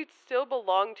prostitutes still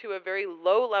belonged to a very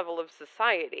low level of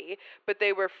society, but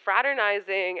they were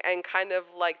fraternizing and kind of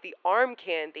like the arm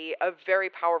candy of very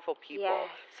powerful people. Yes.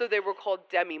 So they were called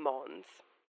demi-mondes.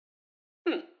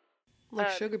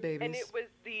 Like sugar babies. And it was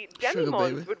the Sugar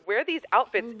demi-mondes baby. would wear these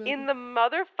outfits Oh, baby. in the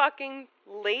motherfucking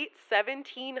late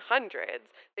 1700s.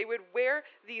 They would wear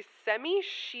these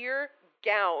semi-sheer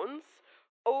gowns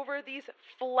over these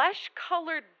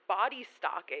flesh-colored body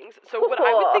stockings. So what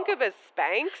I would think of as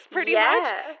Spanx, pretty much.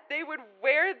 Yeah. They would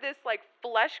wear this like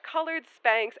flesh-colored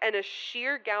Spanx and a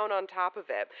sheer gown on top of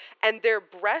it. And their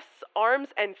breasts, arms,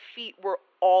 and feet were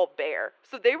all bare.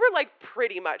 So they were like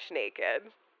pretty much naked.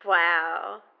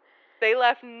 Wow. They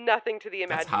left nothing to the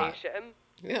That's hot. imagination.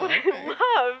 Yeah, What okay. I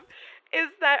love is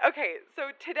that, okay, so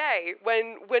today,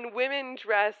 when women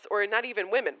dress, or not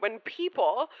even women, when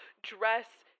people dress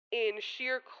in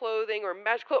sheer clothing or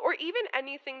mesh clothing, or even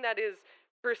anything that is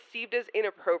perceived as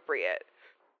inappropriate,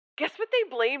 guess what they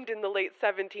blamed in the late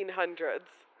 1700s?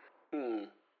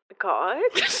 God.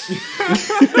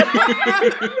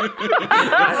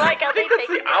 Like, I think that's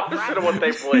the opposite of what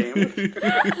they blamed.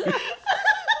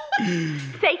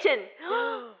 Satan.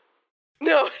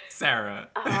 No. Sarah.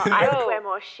 I would No. wear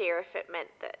more sheer if it meant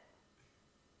that.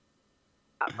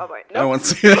 I won't. I don't want to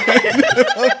see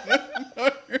that.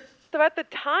 So at the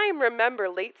time, remember,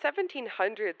 late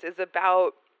 1700s is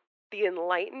about the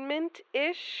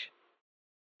Enlightenment-ish,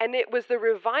 and it was the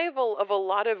revival of a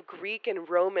lot of Greek and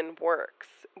Roman works.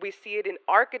 We see it in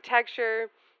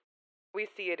architecture, we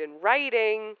see it in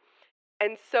writing,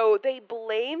 and so they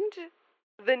blamed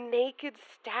the naked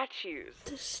statues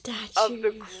The statues. of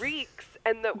the Greeks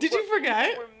and the Did you what forget?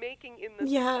 people were making in the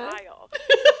Yeah. style.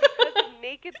 Because of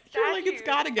naked You're statues like, it's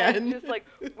God and again. just like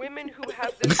women who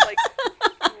have this like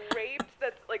draped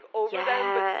that's like over them,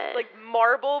 but like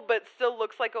marble, but still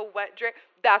looks like a wet drape.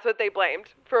 That's what they blamed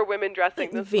for women dressing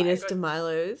Like this Venus way. de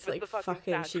Milo's, With like the fucking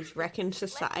fucking, statue. she's wrecking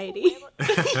society.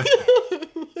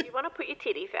 You want to put your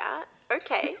titties out?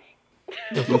 Okay.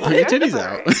 Put your titties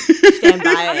out. Stand by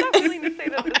I'm not it. willing to say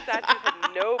that the statues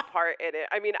had no part in it.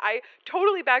 I mean, I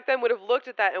totally back then would have looked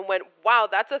at that and went, wow,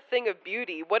 that's a thing of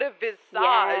beauty. What a visage of the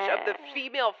Yeah.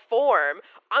 female form.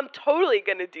 I'm totally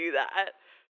going to do that.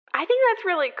 I think that's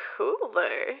really cool,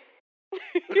 though.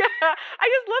 Yeah, I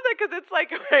just love that because it's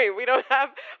like, right, we don't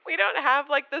have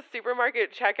like the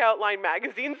supermarket checkout line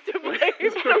magazines to blame. So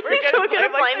We're gonna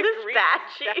blame like, the Greek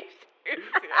statues.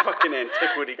 Yeah. Fucking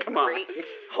antiquity, come on.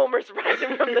 Homer's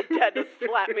rising from the dead to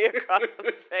slap me across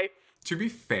the face. To be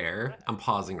fair, I'm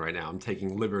pausing right now. I'm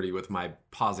taking liberty with my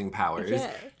pausing powers.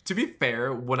 Yeah. To be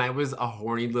fair, when I was a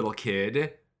horny little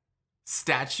kid,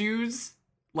 statues,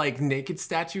 like naked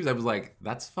statues, I was like,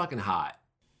 that's fucking hot.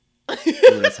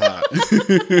 Ooh, that's hot.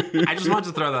 I just wanted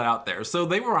to throw that out there. So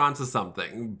they were onto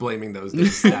something, blaming those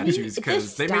statues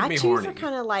because they made me horny.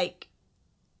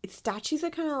 Statues are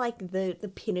kind of like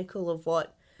the pinnacle of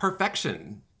what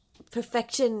Perfection.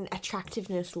 perfection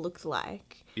attractiveness looks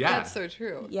like. Yeah. That's so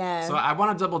true. Yeah. So I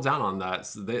want to double down on that.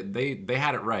 So they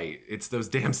had it right. It's those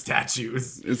damn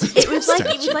statues. it was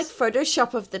like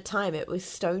Photoshop of the time. It was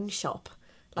Stone Shop.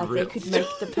 Like Real. they could make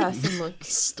the person look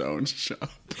Stone shop.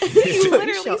 You Stone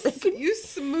literally Shop. They could- you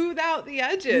smooth out the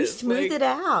edges. you smooth it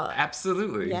out.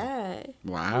 Absolutely. Yeah.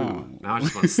 Wow. Now I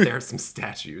just want to stare at some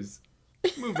statues.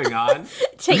 Moving on.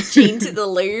 Take Jean to the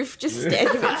Louvre, just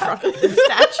standing in front of the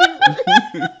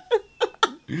statue.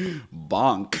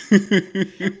 Bonk.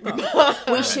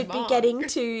 We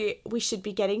should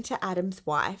be getting to Adam's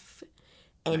wife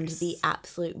and the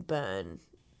absolute burn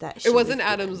that she It wasn't was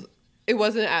given. Adam's. It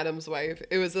wasn't Adam's wife.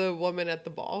 It was a woman at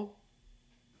the ball.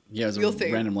 Yeah, it was You'll a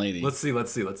see. random lady. Let's see.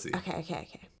 Okay.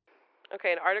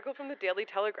 Okay, an article from the Daily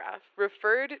Telegraph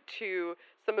referred to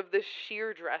some of the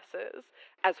sheer dresses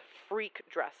as freak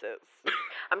dresses.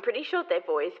 I'm pretty sure they've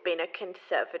always been a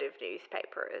conservative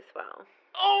newspaper as well.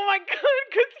 Oh my god,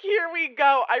 because here we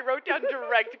go. I wrote down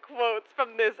direct quotes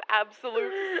from this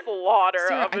absolute slaughter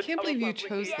Sarah, of I a can't believe you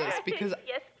chose publication. this because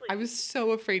Yes, please. I was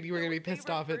so afraid you were going to be They pissed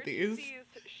off at referred to these.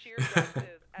 sheer dresses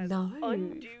as No,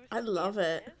 undue I love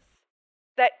it. seriousness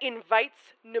that invites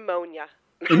pneumonia.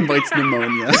 Invites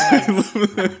pneumonia.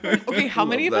 Okay, how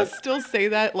many of Love us still say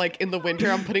that like in the winter?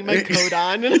 I'm putting my coat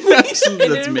on and That's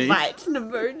It me. invites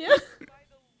pneumonia.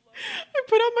 I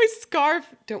put on my scarf.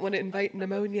 Don't want to invite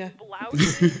pneumonia.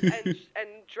 Blouses and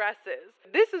dresses.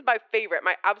 This is my favorite,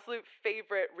 my absolute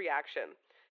favorite reaction.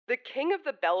 The King of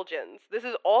the Belgians, this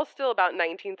is all still about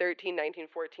 1913,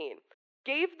 1914,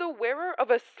 gave the wearer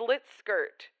of a slit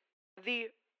skirt the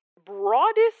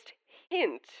broadest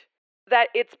hint that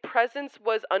its presence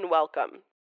was unwelcome.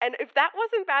 And if that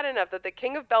wasn't bad enough that the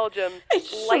King of Belgium It's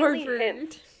so slightly rude.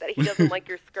 hints that he doesn't like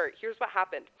your skirt, here's what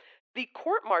happened. The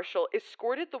court-martial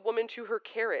escorted the woman to her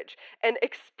carriage and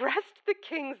expressed the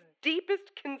king's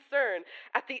deepest concern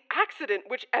at the accident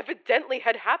which evidently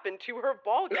had happened to her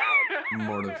ball gown.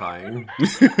 Mortifying.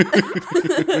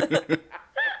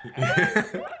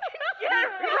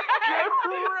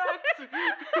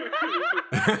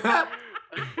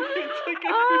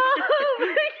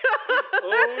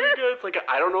 Oh my god, it's like,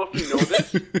 I don't know if you know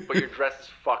this, but your dress is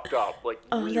fucked up. Like,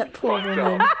 Oh, really that poor fucked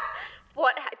woman. up.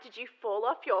 What? Did you fall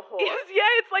off your horse? Yeah,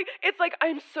 it's like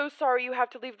I'm so sorry you have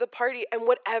to leave the party, and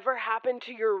whatever happened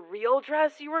to your real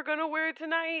dress you were gonna wear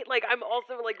tonight? Like, I'm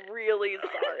also like really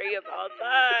sorry about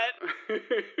that.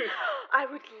 I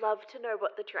would love to know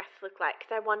what the dress looked like,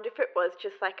 because I wonder if it was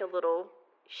just like a little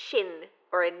shin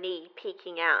or a knee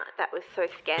peeking out. That was so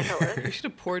scandalous. We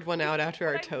should have poured one out after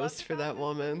our What I toast loved for that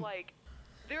about this is, woman. like,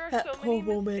 there are That so poor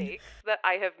many woman. mistakes that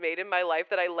I have made in my life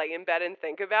that I lay in bed and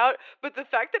think about, but the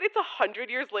fact that it's 100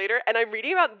 years later and I'm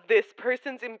reading about this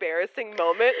person's embarrassing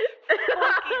moment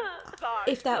fucking sucks.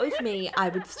 If that was me, I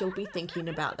would still be thinking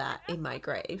about that in my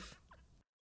grave.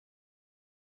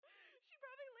 She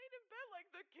probably laid in bed like,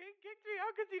 the king kicked me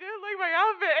out because he didn't like my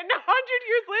outfit, and 100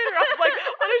 years later I'm like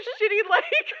on a shitty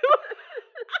lake.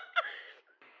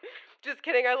 Just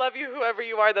kidding, I love you, whoever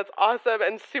you are. That's awesome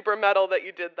and super metal that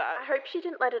you did that. I hope she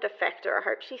didn't let it affect her. I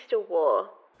hope she still wore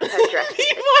her dress.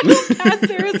 Meanwhile,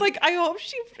 Sarah's like, I hope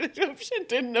she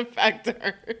didn't affect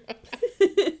her.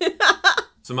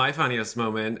 So my funniest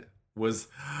moment was,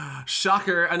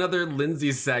 shocker, another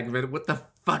Lindsay segment. What the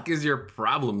fuck is your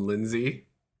problem, Lindsay?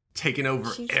 Taking over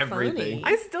She's everything.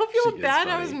 funny. I still feel She is bad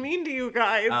I funny. was mean to you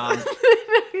guys.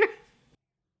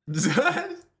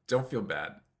 Don't feel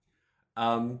bad.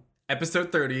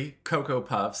 Episode 30, Cocoa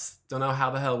Puffs. Don't know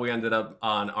how the hell we ended up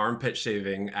on armpit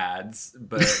shaving ads,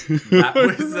 but that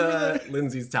was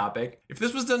Lindsay's topic. If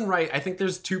this was done right, I think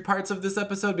there's 2 parts of this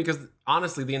episode because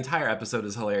honestly, the entire episode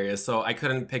is hilarious. So I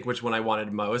couldn't pick which one I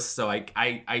wanted most. So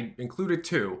I included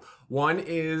 2. One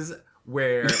is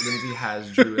where Lindsay has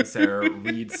Drew and Sarah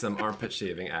read some armpit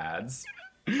shaving ads.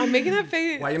 I'm making that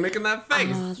face. Why are you making that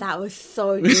face? Oh, that was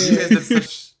so You guys good. did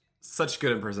such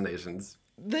good impersonations.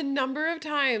 The number of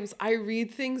times I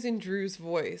read things in Drew's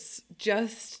voice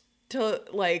just to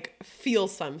like feel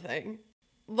something.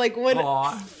 Like when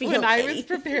Aw. I was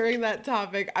preparing that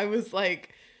topic, I was like,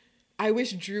 I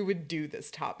wish Drew would do this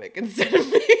topic instead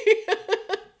of me.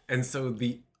 And so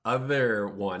the other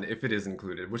one, if it is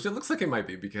included, which it looks like it might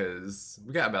be because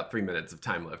we got about 3 minutes of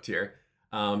time left here.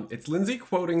 It's Lindsay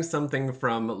quoting something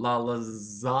from La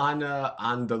Lasagna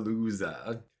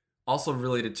Andaluza. Also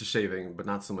related to shaving, but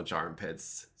not so much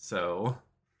armpits. So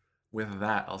with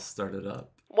that, I'll start it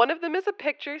up. One of them is a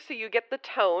picture, so you get the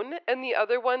tone, and the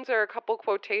other ones are a couple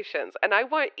quotations. And I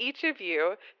want each of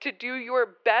you to do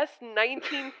your best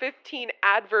 1915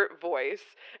 advert voice,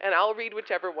 and I'll read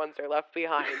whichever ones are left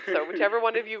behind. So whichever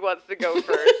one of you wants to go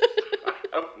first.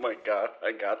 Oh my god,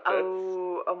 I got this.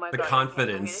 Oh my The god.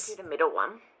 confidence. I'm gonna do the middle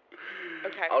one.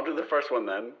 Okay. I'll do the first one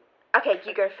then. Okay,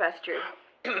 you go first, Drew.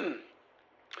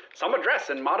 Summer dress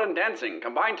and modern dancing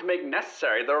combine to make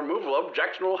necessary the removal of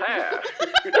objectionable hair.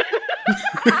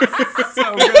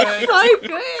 So good. So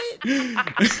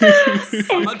good.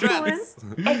 Summer dress.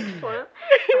 Excellent.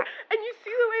 And you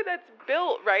see the way that's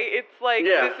built, right? It's like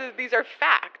Yeah. these are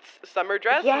facts. Summer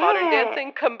dress, modern Yeah.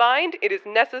 dancing combined, it is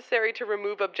necessary to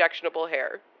remove objectionable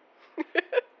hair.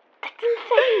 That's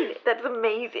insane. That's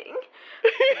amazing.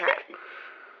 Okay.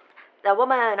 The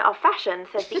woman of fashion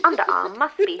says the underarm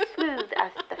must be smooth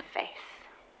as the face.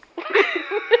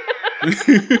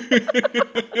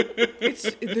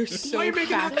 They're so Why are you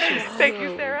making that fashionable. Thank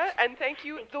you, Sarah, and thank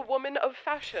you, the woman of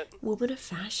fashion. Woman of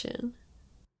fashion.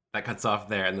 That cuts off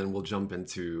there, and then we'll jump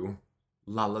into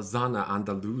La Lasagna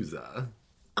Andaluza.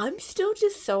 I'm still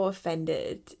just so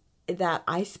offended that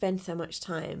I spend so much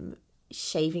time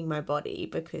shaving my body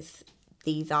because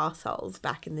these arseholes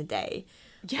back in the day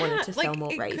wanted to sell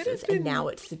more it could have razors, been- and now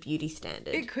it's the beauty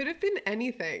standard. It could have been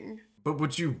anything. But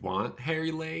would you want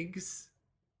hairy legs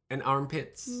and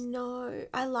armpits? No,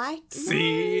 I like.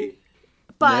 See? No.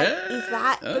 But Yeah. is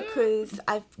that because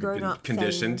I've grown Been up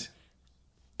conditioned.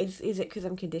 Saying, is it because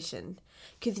I'm conditioned?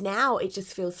 Because now it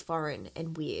just feels foreign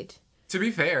and weird. To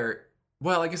be fair,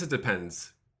 well, I guess it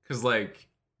depends. Because, like,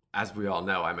 as we all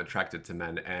know, I'm attracted to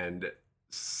men, and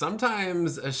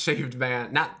sometimes a shaved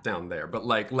man, not down there, but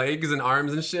like legs and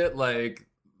arms and shit, like,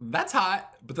 that's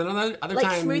hot. But then other Like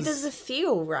times. smooth as a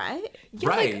feel, right?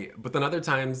 Right. But then other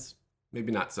times,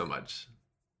 maybe not so much.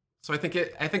 So I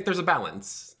think there's a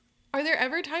balance. Are there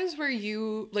ever times where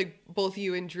you, like, both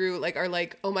you and Drew, like, are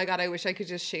like, oh my god, I wish I could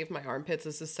just shave my armpits.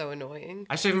 This is so annoying.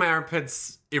 I shave my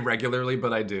armpits irregularly,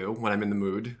 but I do when I'm in the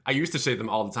mood. I used to shave them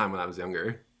all the time when I was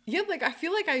younger. Yeah, like, I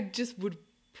feel like I just would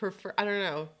prefer, I don't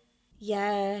know.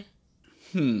 Yeah.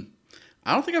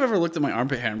 I don't think I've ever looked at my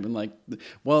armpit hair and been like,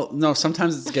 well, no,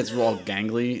 sometimes it gets all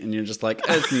gangly and you're just like,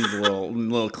 this needs a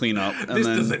little cleanup. And This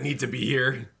then doesn't need to be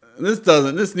here. this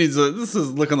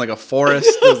is looking like a forest.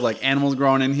 There's like animals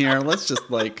growing in here. Let's just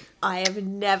like I have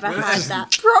never had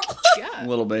that problem. a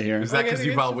little bit here. Is that Like, I because think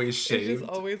you've it's always just, shaved? It's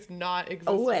just always not existent.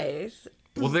 Always.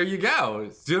 Well, there you go.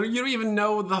 So you don't even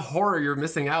know the horror you're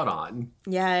missing out on.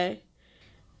 Yeah.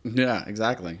 Yeah,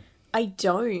 exactly. I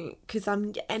don't, because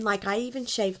I even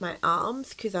shave my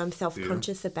arms because I'm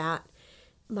self-conscious about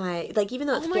my, like, even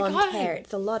though it's Oh my blonde God. hair,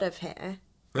 it's a lot of hair.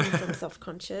 Because I'm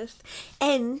self-conscious.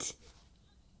 And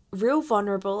real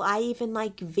vulnerable, I even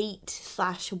like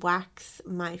veet/wax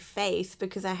my face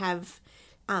because I have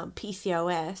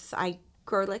PCOS. I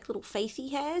grow like little facey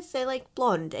hairs. They're like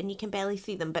blonde and you can barely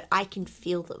see them, but I can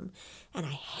feel them. And I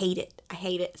hate it. I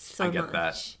hate it so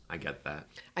much. I get that.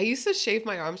 I used to shave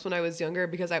my arms when I was younger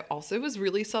because I also was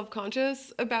really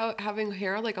self-conscious about having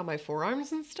hair like on my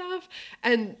forearms and stuff.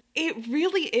 And it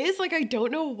really is like, I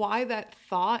don't know why that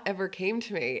thought ever came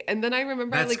to me. And then I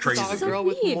remember I That's like saw a crazy. girl So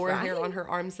with weird, more hair right? on her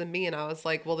arms than me. And I was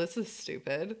like, well, this is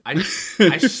stupid. I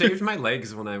shaved my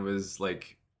legs when I was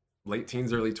like late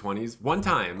teens, early 20s one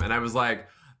time, and I was like,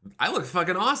 I look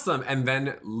fucking awesome. And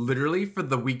then literally for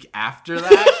the week after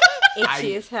that,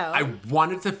 Itchy as hell. I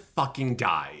wanted to fucking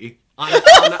die.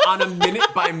 On a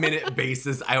minute-by-minute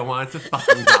basis, I wanted to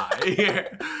fucking die.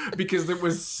 Because it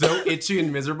was so itchy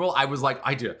and miserable. I was like,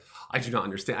 I do not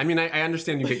understand. I mean, I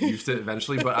understand you get used to it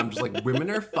eventually, but I'm just like, women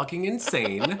are fucking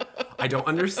insane. I don't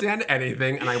understand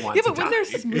anything, and I want to die. Yeah, but when they're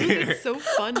smooth, it's so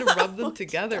fun to rub them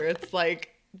together. It's like,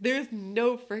 there's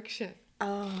no friction.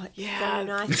 Oh, it's Yeah. so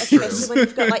nice. Especially when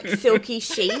you've got like silky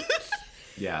sheets.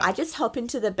 Yeah. I just hop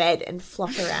into the bed and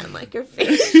flop around like a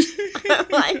fish.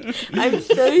 I'm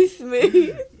so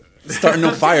smooth. Starting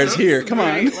no fires here. Come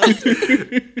on. Let's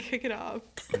kick it off.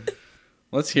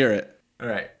 Let's hear it. All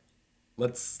right.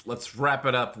 Let's wrap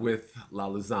it up with La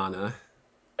Luzana.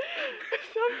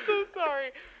 I'm so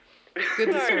sorry.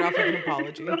 Good to start off with an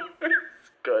apology.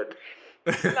 Good.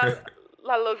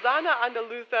 La Lozana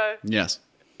Andaluza, Yes.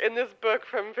 in this book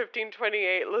from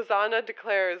 1528, Lozana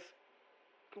declares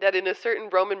that in a certain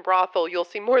Roman brothel you'll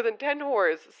see more than 10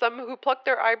 whores, some who pluck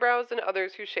their eyebrows and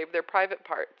others who shave their private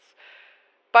parts.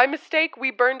 By mistake,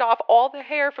 we burned off all the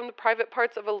hair from the private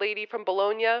parts of a lady from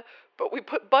Bologna, but we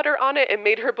put butter on it and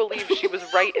made her believe she was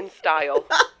right in style.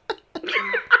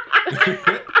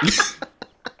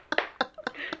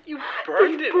 You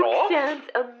burned it off? Sounds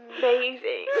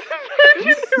amazing.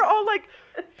 They're all like,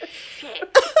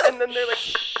 shit. And then they're like,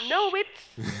 no,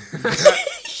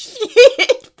 it's...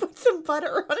 Shit. Put some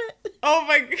butter on it. Oh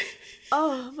my god.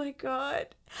 Oh my god.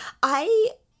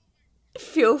 I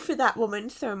feel for that woman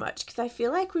so much because I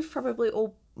feel like we've probably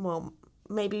all, well,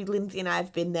 maybe Lindsay and I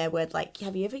have been there where, like,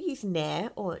 have you ever used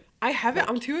Nair or I haven't.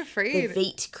 I'm too the afraid.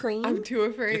 Veet cream? I'm too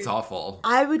afraid. It's awful.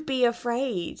 I would be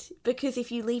afraid because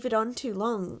if you leave it on too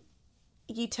long,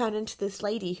 you turn into this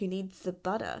lady who needs the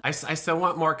butter. I still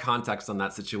want more context on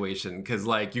that situation because,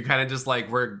 like, you kind of just,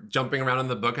 like, were jumping around in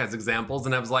the book as examples,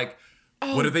 and I was like,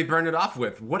 what did they burn it off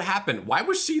with? What happened? Why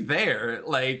was she there?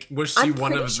 Like, was she I'm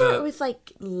one pretty of sure the... it was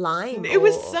like lime. It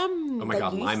was or some... Oh my they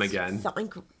god, lime used again.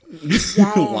 Something.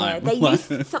 Yeah, Lime. they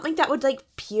used something that would like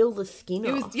peel the skin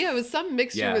It off. was some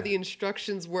mixture Yeah. where the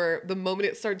instructions were the moment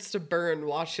it starts to burn,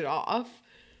 wash it off.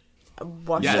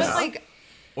 Wash Yes. it But off. like,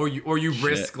 Or you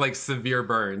risk, like, severe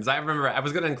burns. I remember I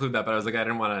was going to include that, but I was like, I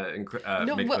didn't want to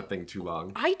No, make well, the thing too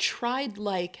long. I tried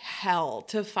like hell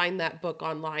to find that book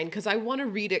online because I want to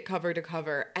read it cover to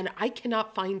cover, and I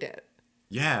cannot find it.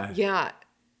 Yeah. Yeah,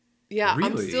 I'm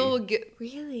Really? still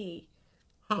Really?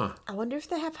 Huh. I wonder if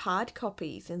they have hard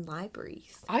copies in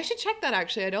libraries. I should check that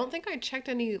actually. I don't think I checked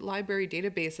any library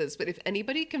databases, but if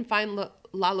anybody can find La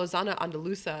Lozana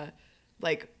Andaluza,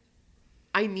 like,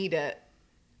 I need it.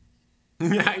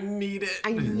 I need it. I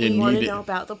You need Want need to it. know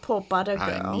about the poor butter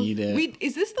I girl? need it.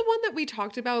 Is this the one that we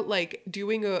talked about, like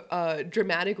doing a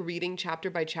dramatic reading chapter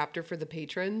by chapter for the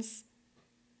patrons?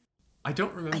 I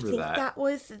don't I remember think that. that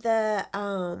was the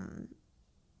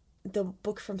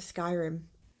book from Skyrim.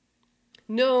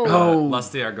 No, Oh.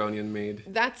 Lusty Argonian Maid.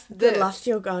 that's The this. Last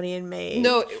Yorgonian Maid.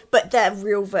 No. but the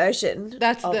real version.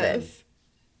 That's of it. this.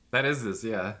 That is this,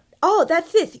 yeah. Oh,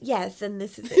 that's this. Yes, and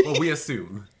this is it. Well, we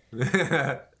assume.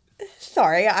 But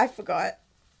Sorry, I forgot.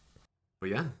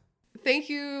 yeah. Thank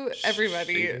you,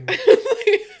 everybody,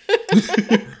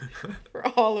 for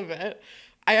all of it.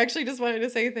 I actually just wanted to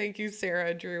say thank you,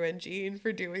 Sarah, Drew, and Jean,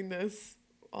 for doing this,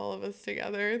 all of us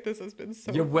together. This has been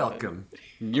so You're fun. welcome.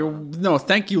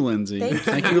 Thank you, Lindsay.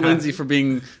 Thank You, Lindsay, for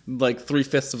being like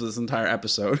 3/5 of this entire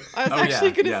episode. I was Oh, actually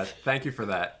yeah. gonna Yeah. Thank you for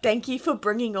that. Thank you for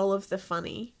bringing all of the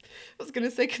funny. I was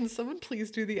gonna say, can someone please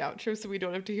do the outro so we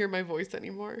don't have to hear my voice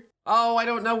anymore? Oh, I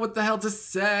don't know what the hell to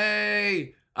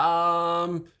say.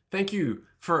 Thank you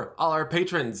for all our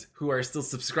patrons who are still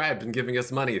subscribed and giving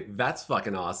us money. That's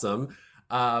fucking awesome.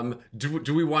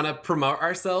 Do we want to promote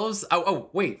ourselves? Oh,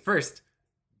 wait. First,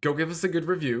 go give us a good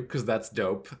review because that's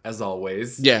dope as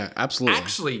always. Yeah, absolutely.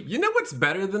 Actually, you know what's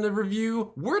better than a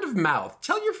review? Word of mouth.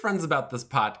 Tell your friends about this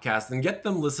podcast and get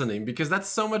them listening because that's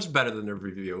so much better than a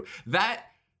review. That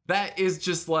is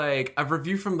just like a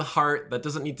review from the heart that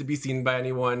doesn't need to be seen by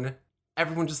anyone.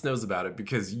 Everyone just knows about it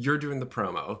because you're doing the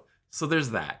promo. So there's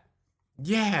that.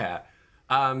 Yeah.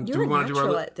 Do You're we a want to do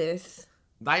natural our... at this.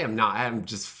 I am not. I am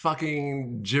just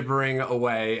fucking gibbering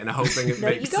away and hoping it No,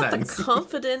 you makes got sense. the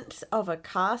confidence of a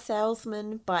car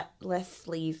salesman, but less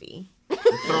sleazy.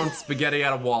 Throwing spaghetti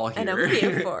at a wall here. And I'm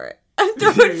here for it. I'm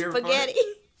throwing You're fine. spaghetti.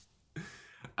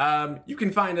 You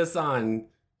can find us on,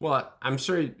 well, I'm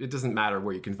sure it doesn't matter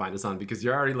where you can find us on because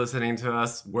you're already listening to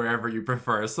us wherever you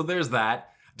prefer. So there's that.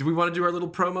 Do we want to do our little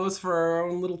promos for our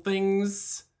own little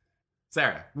things?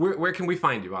 Sarah, where can we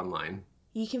find you online?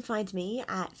 You can find me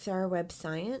at Sarah Webb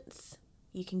Science.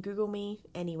 You can Google me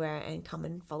anywhere and come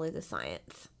and follow the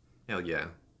science. Hell yeah.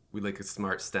 We like a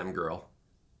smart STEM girl.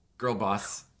 Girl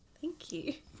boss. Thank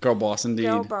you. Girl boss, indeed.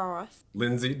 Girl boss.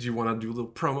 Lindsay, do you want to do a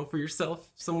little promo for yourself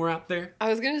somewhere out there? I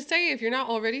was going to say, if you're not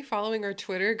already following our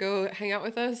Twitter, go hang out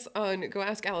with us on Go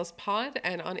Ask Alice Pod,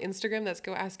 and on Instagram, that's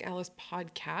Go Ask Alice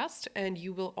Podcast. And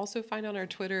you will also find on our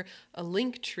Twitter a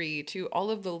link tree to all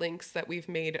of the links that we've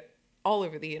made all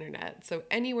over the internet. So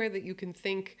anywhere that you can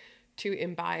think to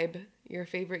imbibe your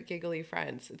favorite giggly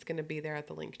friends, it's going to be there at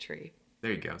the link tree.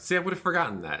 There you go. See, I would have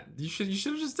forgotten that. You should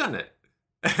have just done it.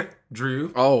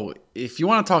 Drew? Oh, if you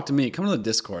want to talk to me, come to the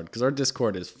Discord, because our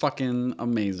Discord is fucking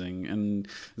amazing, and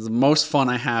the most fun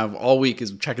I have all week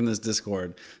is checking this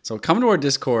Discord. So come to our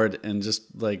Discord and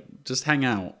just hang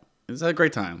out. It's a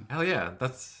great time. Hell yeah.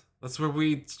 That's where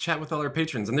we chat with all our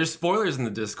patrons. And there's spoilers in the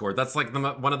Discord. That's like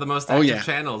one of the most active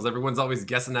channels. Everyone's always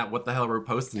guessing at what the hell we're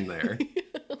posting there.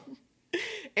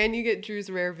 And you get Drew's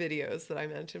rare videos that I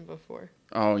mentioned before.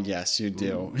 Oh, yes, you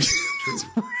do.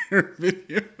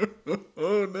 Video.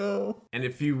 Oh, no. And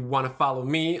if you want to follow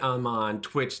me, I'm on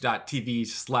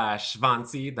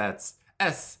twitch.tv/Schwanzi. That's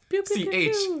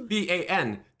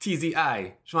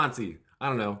SCHVANTZI. Schwanzi. I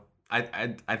don't know.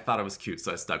 I thought it was cute,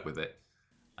 so I stuck with it.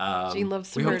 Jean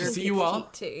loves to we murder. hope to see you all.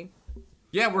 Too.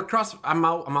 Yeah, we're cross. I'm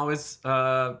always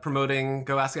promoting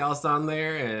Go Ask Alice on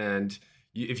there, and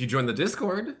if you join the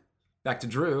Discord, back to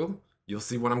Drew, you'll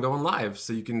see when I'm going live,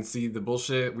 so you can see the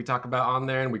bullshit we talk about on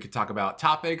there, and we could talk about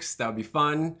topics. That would be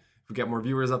fun. If we get more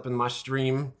viewers up in my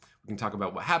stream, we can talk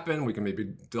about what happened. We can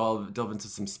maybe delve into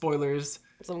some spoilers.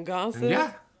 Some gossip. And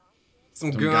yeah,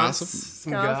 some gossip.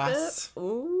 Some gossip.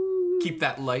 Ooh. Keep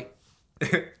that light.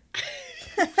 This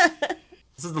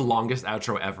is the longest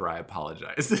outro ever. I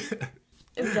apologize.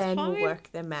 Van will fine. work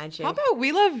the magic. How about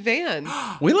We Love Van?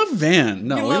 We love Van.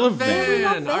 No, we love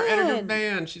Van. Our editor Van.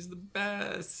 Van. She's the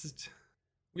best.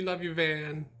 We love you,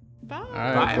 Van. Bye. All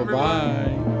Bye, right, everyone.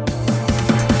 bye-bye.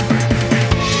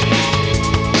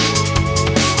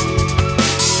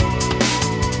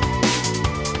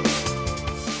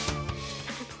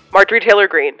 Marjorie Taylor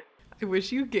Greene. I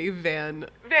wish you gave Van.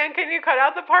 Van, can you cut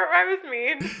out the part where I was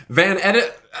mean? Van,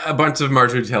 edit a bunch of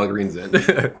Marjorie Taylor Greenes in.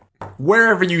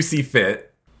 Wherever you see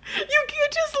fit. You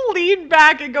can't just lean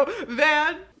back and go,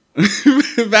 Van.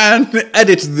 Van,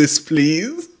 edit this,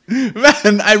 please.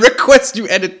 Van, I request you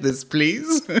edit this,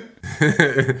 please.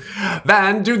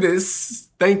 Van, do this.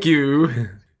 Thank you.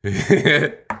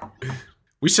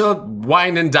 We shall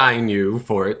wine and dine you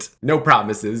for it. No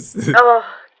promises. Oh,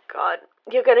 God.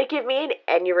 You're gonna give me an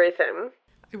aneurysm.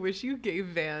 I wish you gave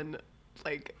Van,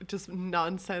 like, just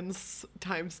nonsense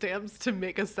timestamps to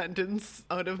make a sentence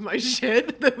out of my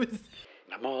shit that was...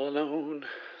 I'm all alone.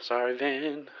 Sorry,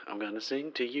 Van. I'm gonna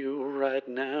sing to you right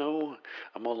now.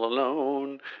 I'm all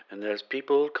alone, and there's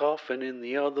people coughing in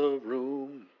the other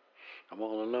room. I'm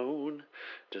all alone,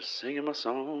 just singing my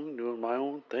song, doing my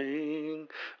own thing.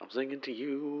 I'm singing to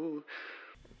you.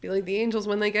 Be like, the angels,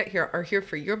 when they get here, are here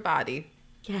for your body.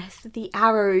 Yes, the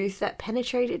arrows that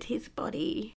penetrated his body.